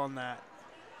ball on that.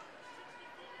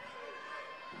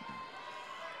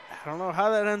 I don't know how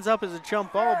that ends up as a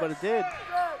jump ball, but it did.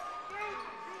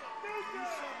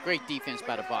 Great defense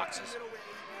by the Boxers.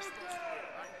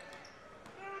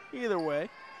 Either way.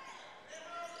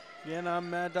 Again, I'm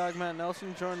Mad Dog Matt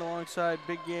Nelson, joined alongside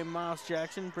Big Game Miles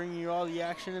Jackson, bringing you all the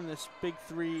action in this Big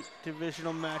 3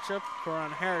 divisional matchup.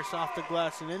 Karan Harris off the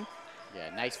glass and in.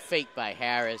 Yeah, nice fake by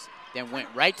Harris, then went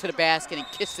right to the basket and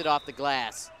kissed it off the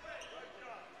glass.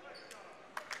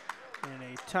 And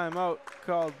a timeout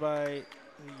called by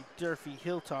the Durfee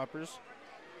Hilltoppers.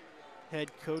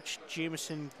 Head coach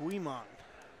Jameson Guimond.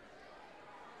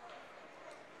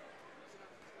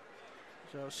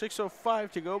 So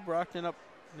 6:05 to go. Brockton up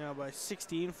now by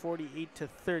 16,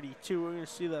 48-32. We're going to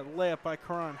see that layup by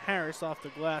Karan Harris off the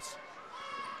glass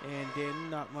and in.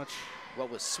 Not much. What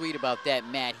was sweet about that,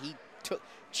 Matt, he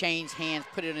changed hands,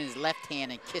 put it in his left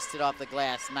hand, and kissed it off the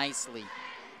glass nicely.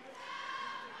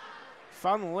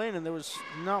 Found the lane, and there was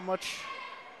not much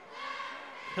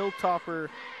Hilltopper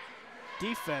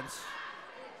defense.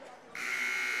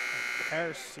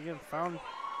 Harris again found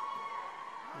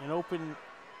an open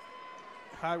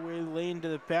highway lane to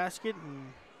the basket,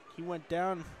 and he went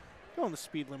down, going the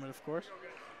speed limit, of course.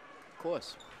 Of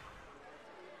course.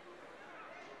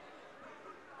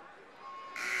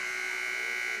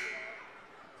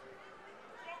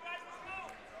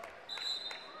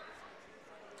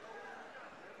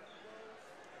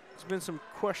 There's been some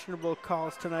questionable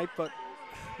calls tonight, but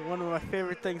one of my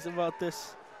favorite things about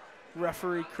this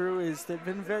referee crew is they've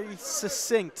been very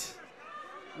succinct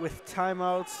with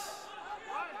timeouts.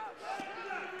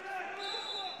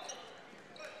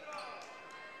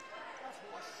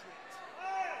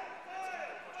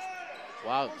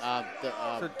 Wow,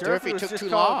 So Durfee was took just too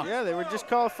called, long. Yeah, they were just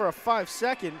called for a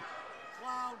 5-second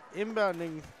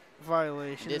inbounding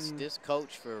violation. This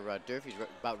coach for Durfee's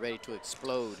about ready to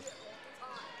explode.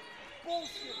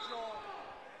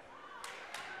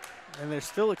 And they're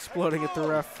still exploding at the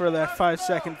ref for that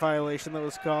 5-second violation that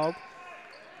was called.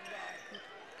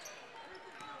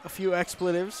 A few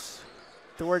expletives.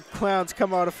 The word clowns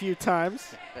come out a few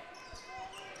times.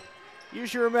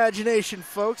 Use your imagination,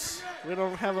 folks. We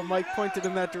don't have a mic pointed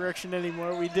in that direction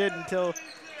anymore. We did until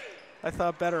I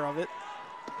thought better of it.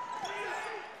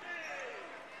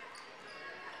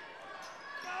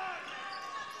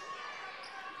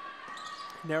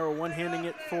 Narrow one-handing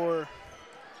it for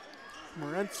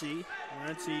Morency.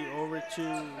 Morency over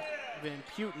to Van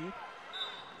Putten.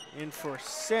 In for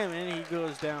Salmon. He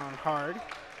goes down hard.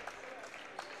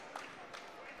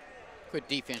 Good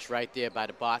defense right there by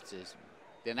the Boxers.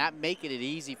 They're not making it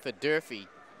easy for Durfee,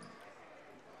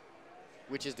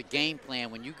 which is the game plan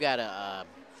when you got a,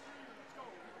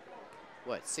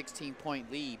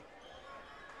 16-point lead.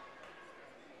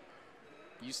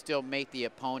 You still make the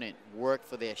opponent work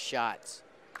for their shots.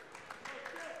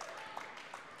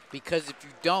 Because if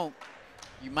you don't,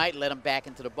 you might let them back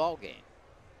into the ball game.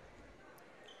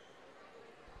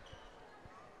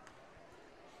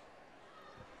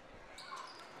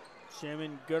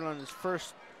 Salmon good on his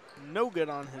first, no good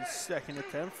on his second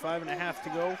attempt. 5.5 to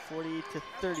go,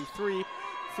 48-33.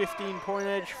 15-point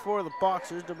edge for the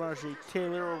Boxers. DeMarge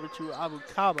Taylor over to Abu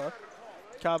Kaba.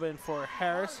 Kaba in for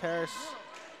Harris. Harris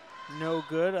no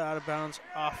good, out of bounds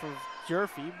off of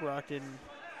Durfee. Brockton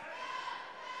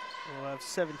will have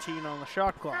 17 on the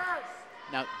shot clock.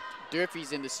 Now,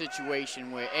 Durfee's in the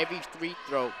situation where every free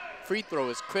throw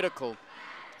is critical.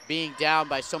 Being down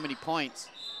by so many points,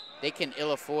 they can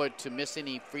ill afford to miss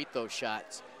any free throw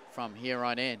shots from here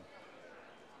on in.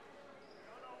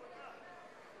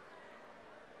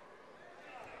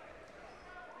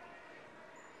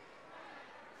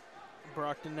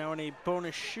 Brockton now in a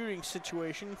bonus shooting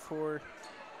situation for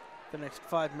the next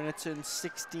 5 minutes and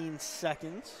 16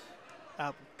 seconds.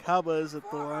 Kaba is at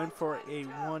the line for a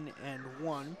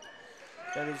 1-and-1.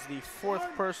 That is the fourth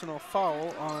personal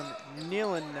foul on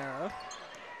Neelan Nara.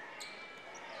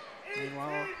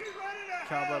 Meanwhile,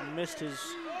 Kaba missed his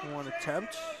one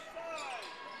attempt.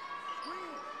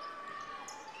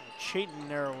 Chayton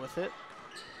Nara with it.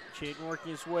 Chayton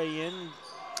working his way in,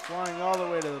 flying all the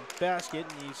way to the basket,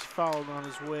 and he's fouled on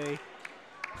his way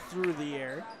through the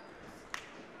air.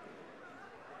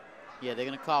 Yeah, they're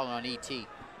going to call it on ET.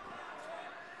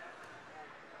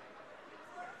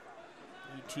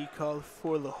 ET called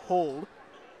for the hold.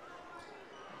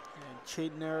 And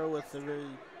Chayton Nara with a very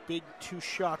big 2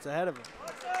 shots ahead of him.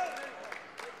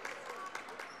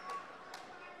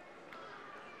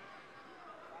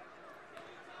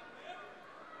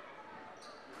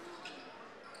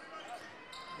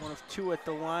 One of 2 at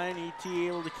the line. ET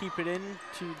able to keep it in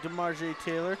to DeMarge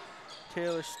Taylor.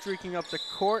 Taylor streaking up the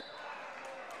court.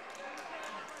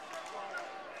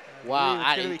 Wow.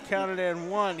 It's going to be counted and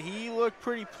one. He looked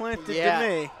pretty planted to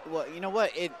me. Well, you know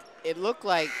what? It looked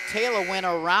like Taylor went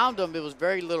around him. It was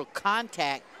very little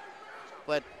contact,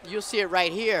 but you'll see it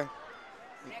right here.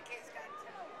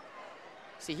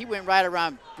 See, he went right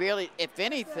around barely, if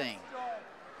anything.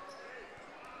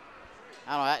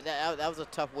 I don't know, that was a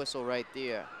tough whistle right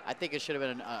there. I think it should have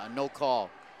been a no call.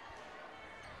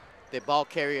 The ball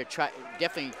carrier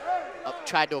definitely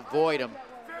tried to avoid him,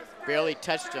 barely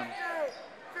touched him.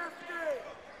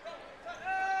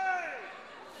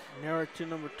 Narrative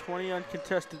number 20,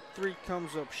 uncontested 3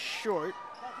 comes up short.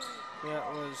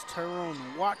 That was Tyrone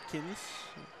Watkins.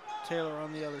 Taylor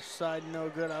on the other side, no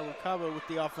good. Awukaba with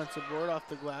the offensive board off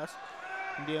the glass.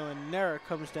 And Dalen Nera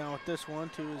comes down with this one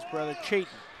to his brother Chayton.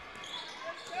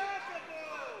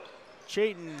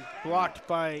 Chayton blocked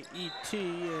by E.T.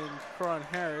 and Karan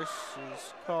Harris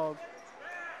is called.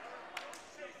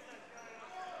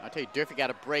 I'll tell you, Durfee got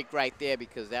a break right there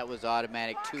because that was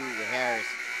automatic too with Harris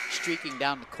streaking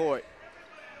down the court.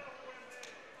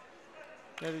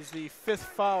 That is the 5th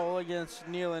foul against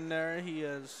Neil Nera. He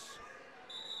has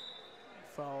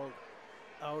fouled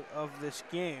out of this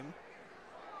game.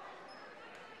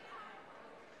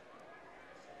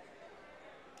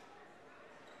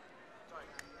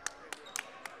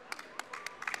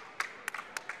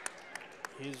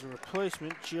 His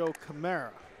replacement, Joe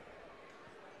Camara.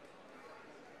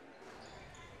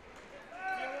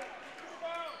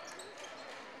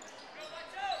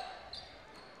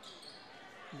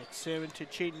 Nick Salmon to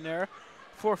Chayton Nera.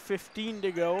 4:15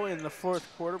 to go in the 4th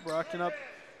quarter. Brockton up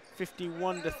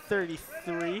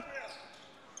 51-33.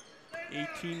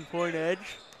 18-point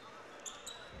edge.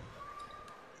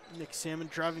 Nick Salmon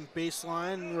driving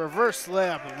baseline, reverse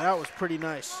layup, and that was pretty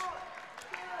nice.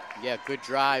 Yeah, good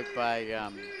drive by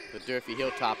the Durfee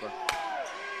Hilltopper.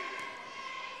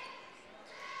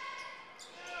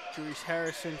 Julius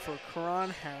Harrison for Karan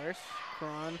Harris.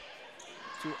 Karan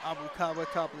to Awukaba,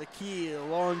 top of the key. A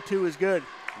long 2 is good.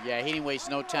 Yeah, he didn't waste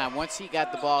no time. Once he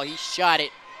got the ball, he shot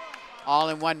it all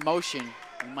in one motion.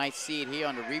 You might see it here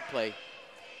on the replay.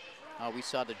 We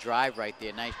saw the drive right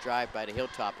there. Nice drive by the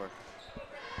Hilltopper.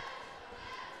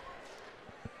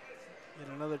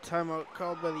 And another timeout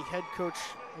called by the head coach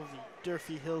of the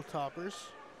Durfee Hilltoppers.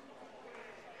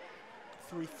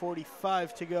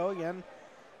 3:45 to go. Again,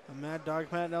 a Mad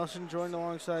Dog Matt Nelson joined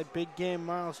alongside Big Game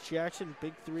Miles Jackson.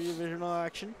 Big 3 divisional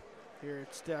action here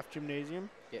at Staff Gymnasium.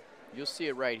 Yeah, you'll see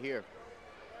it right here.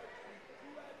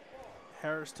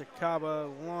 Harris to Kaba,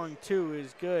 long 2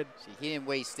 is good. See, he didn't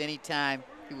waste any time.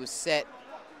 He was set.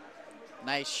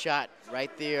 Nice shot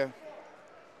right there.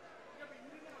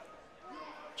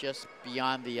 Just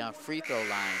beyond the free throw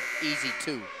line. Easy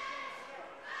 2.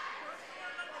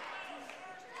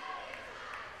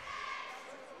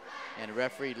 And the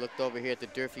referee looked over here at the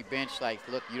Durfee bench like,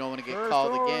 look, you don't want to get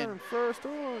called again. First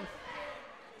on.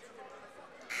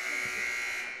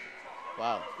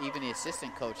 Wow, even the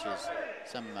assistant coaches,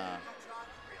 some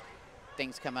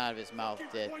things come out of his mouth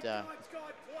that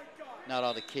not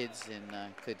all the kids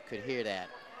could hear that.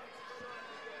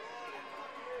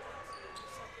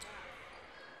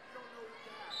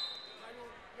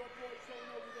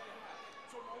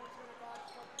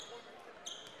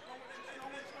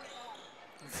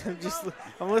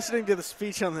 I'm listening to the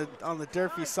speech on the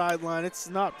Durfee sideline. It's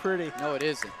not pretty. No, it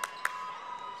isn't.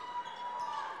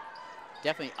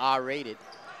 Definitely R-rated.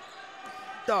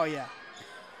 Oh yeah.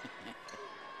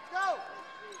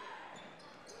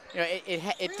 You know,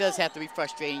 it does have to be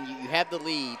frustrating. You have the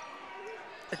lead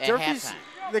at halftime.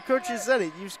 The coaches said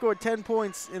it. You scored 10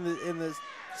 points in the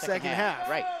second half.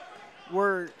 Right.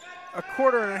 We're a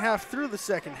quarter and a half through the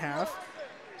second half.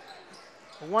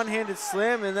 A one-handed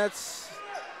slam, and that's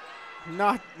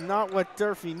not what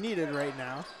Durfee needed right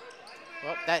now.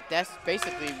 Well, that's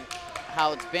basically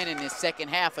how it's been in this second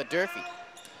half of Durfee.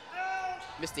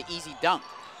 Missed the easy dunk.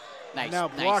 Nice. Now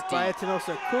blocked nice by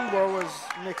Atanosa Kumbo was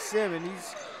Nick Salmon.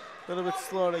 He's a little bit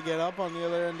slow to get up on the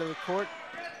other end of the court.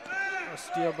 A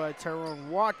steal by Tyrone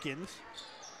Watkins.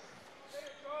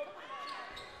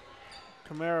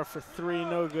 Camara for 3,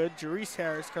 no good. Jerice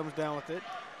Harris comes down with it.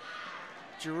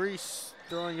 Jerice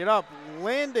throwing it up,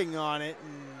 landing on it,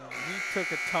 and he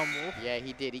took a tumble. Yeah,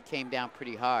 he did. He came down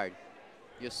pretty hard.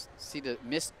 You'll see the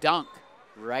missed dunk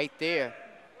right there.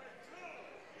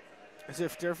 As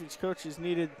if Durfee's coaches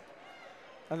needed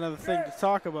another thing to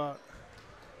talk about.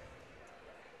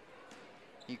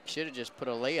 He should have just put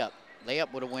a layup.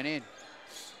 Layup would have went in.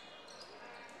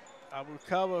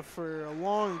 Awukaba for a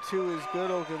long 2 is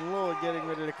good. Ogunlola getting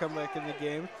ready to come back in the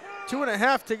game.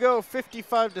 2.5 to go,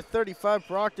 55-35.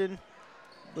 Brockton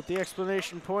with the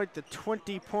explanation point, the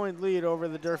 20-point lead over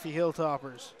the Durfee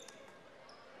Hilltoppers.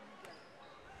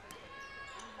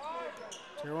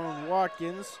 Tyrone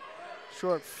Watkins,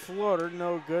 short floater,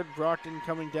 no good. Brockton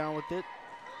coming down with it.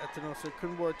 Etanosa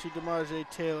Kunbor to DeMarge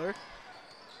Taylor.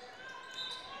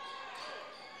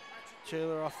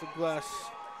 Taylor off the glass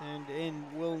and in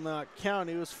will not count.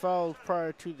 He was fouled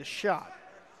prior to the shot.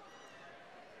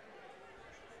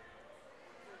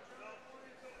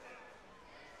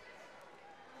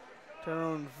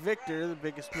 Tyrone Victor, the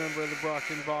biggest member of the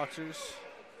Brockton Boxers,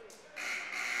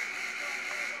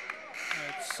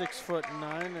 at 6'9",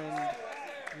 and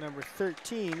number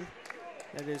 13,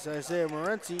 that is Isaiah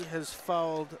Morenzi, has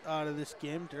fouled out of this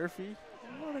game. Durfee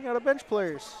running out of bench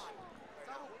players.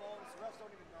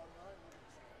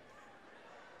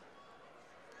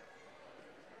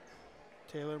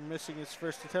 Taylor missing his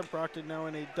first attempt. Brockton now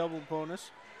in a double bonus.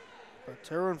 But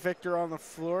Tyrone Victor on the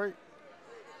floor.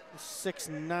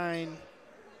 6'9"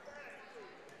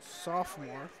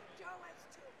 sophomore.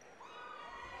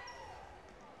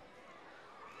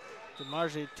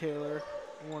 DeMarge Taylor,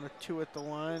 1 of 2 at the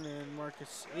line, and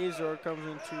Marcus Azor comes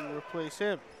in to replace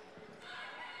him.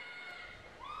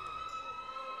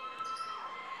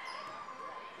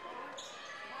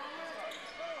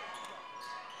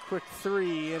 Quick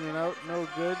 3 in and out, no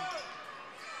good.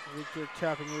 Victor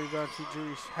tapping the rebound to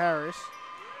Jerice Harris.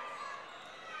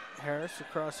 Harris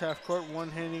across half court,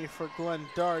 one-handing for Glenn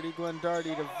Doherty. Glenn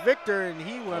Doherty to Victor, and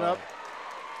he went up.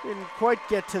 Didn't quite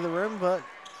get to the rim, but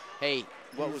hey,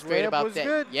 what was great about that?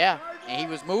 Good. Yeah, and he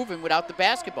was moving without the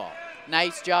basketball.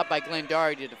 Nice job by Glenn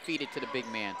Doherty to feed it to the big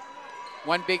man.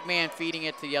 One big man feeding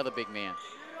it to the other big man.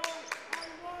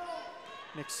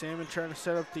 Nick Salmon trying to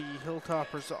set up the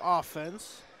Hilltoppers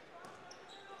offense.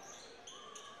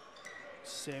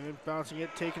 Salmon bouncing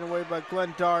it, taken away by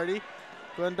Glenn Doherty.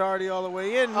 Glenn Doherty all the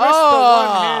way in, missed the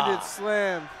one-handed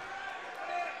slam.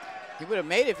 He would have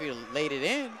made it if he laid it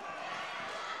in.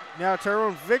 Now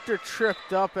Tyrone Victor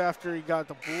tripped up after he got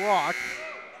the block.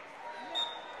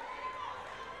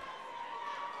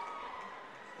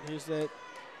 Here's that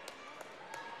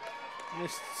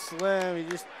missed slam. He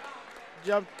just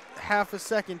jumped half a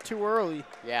second too early.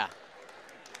 Yeah.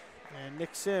 And Nick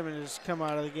Salmon has come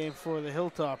out of the game for the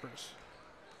Hilltoppers.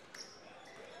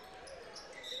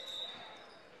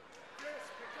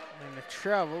 And a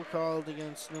travel called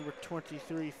against number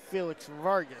 23, Felix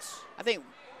Vargas. I think,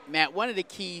 Matt, one of the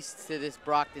keys to this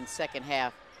Brockton second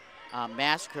half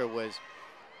massacre was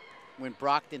when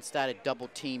Brockton started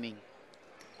double teaming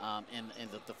and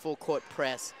the full court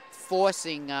press,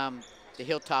 forcing the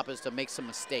Hilltoppers to make some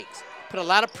mistakes. Put a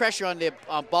lot of pressure on their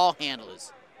ball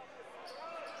handlers.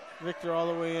 Victor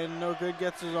all the way in, no good,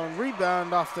 gets his own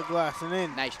rebound off the glass and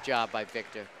in. Nice job by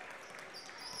Victor.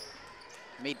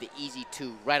 Made the easy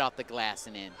 2 right off the glass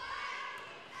and in.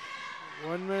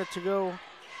 1 minute to go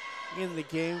in the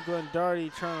game. Glenn Doherty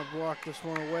trying to block this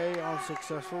one away,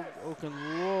 unsuccessful.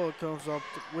 Okunlola comes up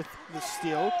with the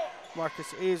steal.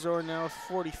 Marcus Azor now with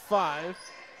 45.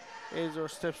 Azor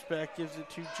steps back, gives it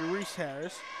to Jerice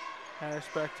Harris. Harris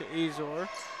back to Azor.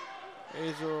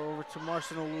 Azor over to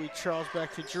Marcelo Louis Charles,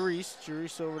 back to Jerice.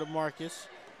 Jerice over to Marcus.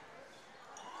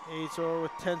 Azor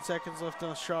with 10 seconds left on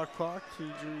the shot clock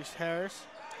to Jerice Harris.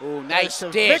 Oh, nice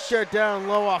dish. Victor down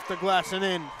low off the glass and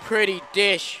in. Pretty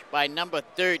dish by number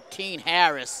 13,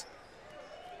 Harris.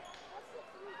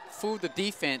 Fooled the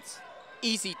defense.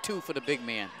 Easy 2 for the big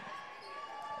man.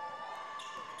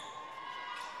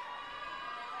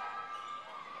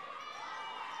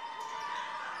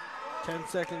 Ten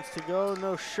seconds to go,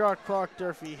 no shot clock.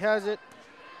 Durfee has it.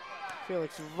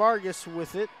 Felix Vargas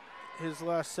with it. His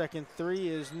last second 3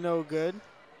 is no good.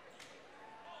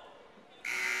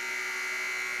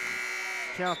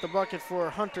 Count the bucket for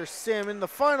Hunter Salmon. The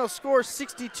final score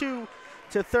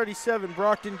 62-37.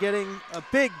 Brockton getting a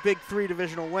big 3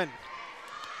 divisional win.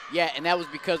 Yeah, and that was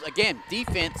because, again,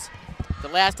 defense. The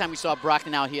last time we saw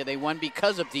Brockton out here, they won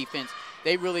because of defense.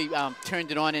 They really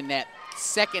turned it on in that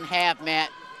second half, Matt,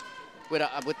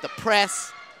 with the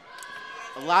press.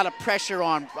 A lot of pressure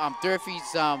on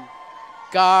Durfee's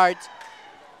guards,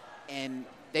 and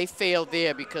they failed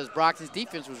there because Brockton's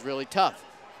defense was really tough.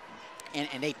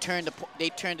 And they turned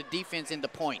the defense into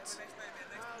points.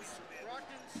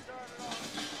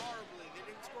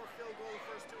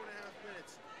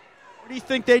 What do you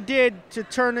think they did to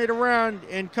turn it around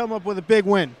and come up with a big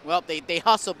win? Well, they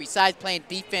hustled. Besides playing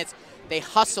defense, they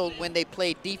hustled when they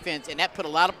played defense, and that put a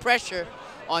lot of pressure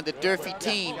on the Durfee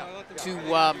team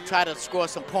to try to score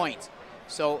some points.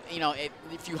 So, you know,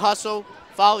 if you hustle,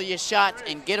 follow your shots,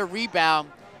 and get a rebound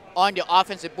on your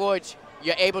offensive boards,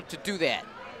 you're able to do that.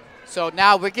 So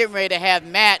now we're getting ready to have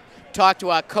Matt talk to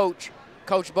our coach,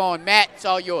 Coach Bowen. Matt, it's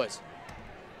all yours.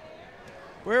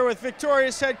 We're with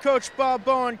victorious head coach Bob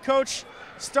Bowen. Coach,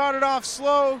 started off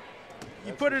slow,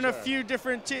 You put in a few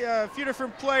different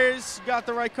players, got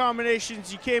the right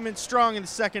combinations. You came in strong in the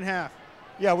second half.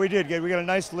 Yeah, we did. We got a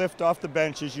nice lift off the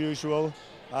bench as usual.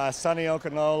 Sonny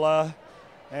Okanola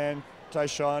and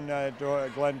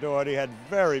Tyshawn Glenn Doherty had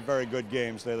very, very good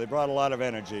games there. They brought a lot of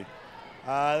energy.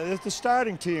 The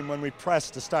starting team, when we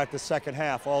pressed to start the second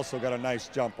half, also got a nice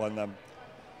jump on them.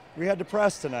 We had to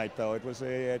press tonight, though. It was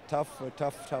a tough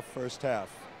first half.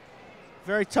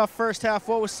 Very tough first half.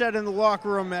 What was said in the locker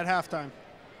room at halftime?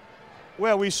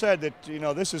 Well, we said that, you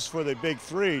know, this is for the big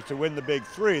three, to win the big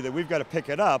three, that we've got to pick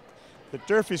it up. That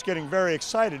Durfee's getting very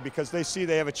excited because they see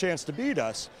they have a chance to beat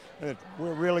us, and that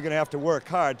we're really going to have to work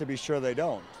hard to be sure they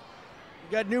don't.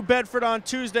 You got New Bedford on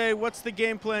Tuesday. What's the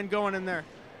game plan going in there?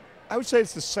 I would say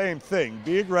it's the same thing.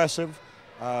 Be aggressive,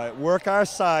 work our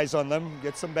size on them,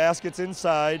 get some baskets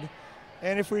inside,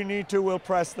 and if we need to, we'll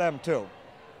press them too.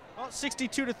 Well,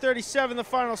 62-37, the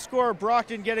final score.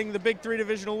 Brockton getting the Big Three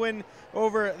divisional win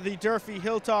over the Durfee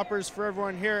Hilltoppers. For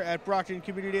everyone here at Brockton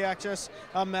Community Access,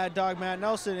 I'm Mad Dog Matt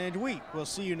Nelson, and we will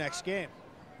see you next game.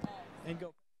 And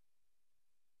go.